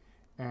it.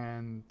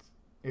 And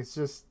it's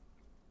just,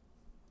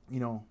 you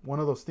know, one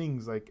of those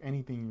things, like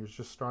anything, you're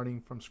just starting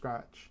from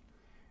scratch.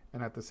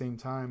 And at the same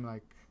time,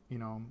 like, you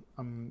know,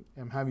 I'm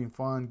having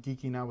fun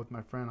geeking out with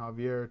my friend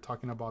Javier,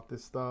 talking about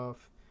this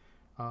stuff,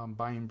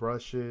 buying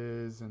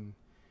brushes and,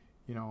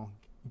 you know,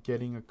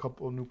 getting a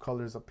couple new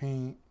colors of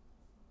paint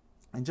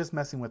and just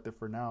messing with it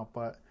for now.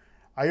 But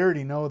I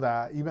already know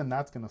that even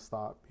that's going to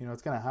stop. You know,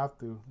 it's going to have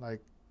to,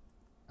 like,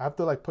 I have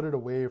to like put it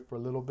away for a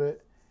little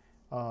bit.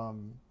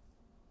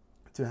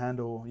 To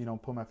handle, you know,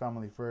 put my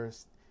family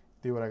first,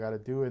 do what I got to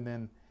do. And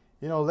then,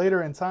 you know,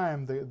 later in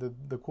time,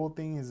 the cool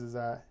thing is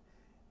that,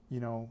 you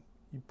know,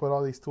 you put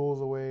all these tools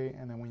away,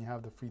 and then when you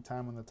have the free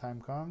time, when the time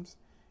comes,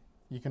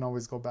 you can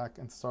always go back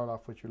and start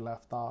off what you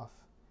left off.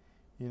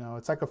 You know,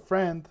 it's like a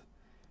friend,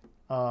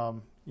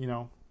 you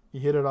know, you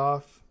hit it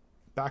off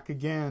back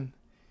again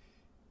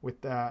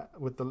with the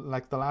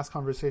like the last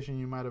conversation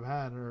you might have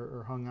had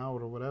or hung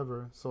out or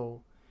whatever.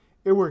 So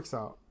it works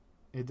out.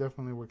 It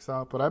definitely works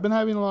out. But I've been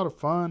having a lot of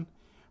fun.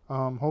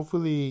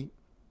 Hopefully,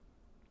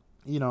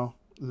 you know,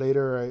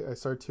 later I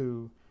start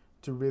to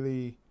to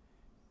really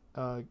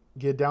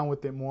get down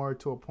with it more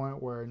to a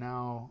point where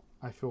now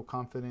I feel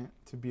confident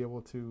to be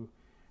able to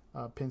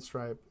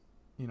pinstripe,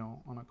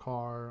 on a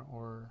car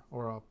or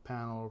a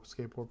panel,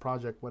 skateboard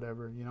project,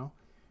 whatever.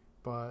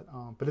 But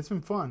it's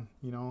been fun,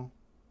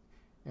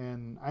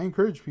 and I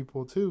encourage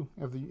people too.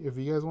 If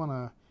you guys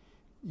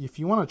if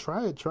you wanna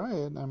try it, try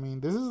it. I mean,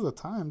 this is the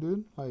time,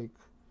 dude. Like,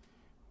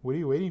 what are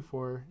you waiting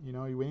for?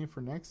 You waiting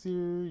for next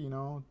year?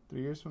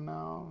 3 years from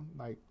now?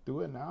 Like,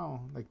 do it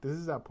now. Like, this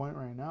is that point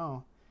right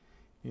now.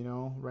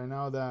 Right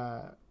now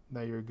that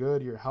you're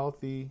good, you're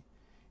healthy,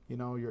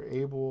 you're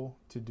able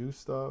to do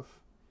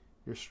stuff,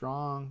 you're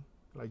strong.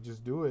 Like,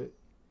 just do it,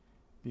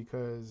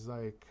 because,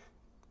 like,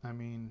 I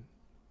mean,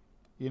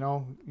 you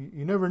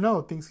never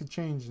know. Things could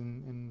change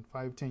in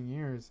 5-10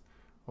 years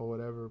or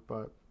whatever.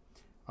 But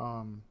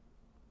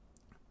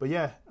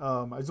yeah,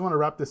 I just want to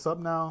wrap this up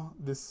now.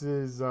 This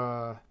is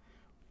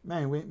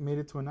man, we made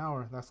it to an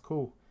hour. That's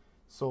cool.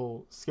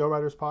 So, Scale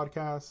Riders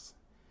Podcast,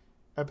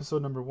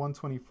 episode number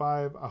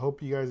 125. I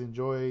hope you guys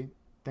enjoy.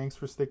 Thanks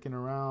for sticking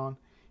around,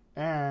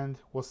 and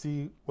we'll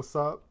see what's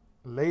up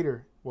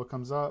later, what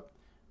comes up.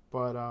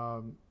 But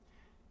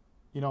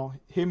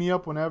hit me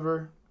up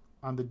whenever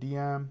on the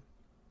DM,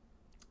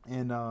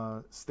 and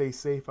stay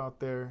safe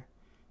out there.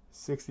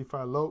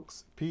 65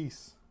 Lokes.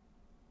 Peace.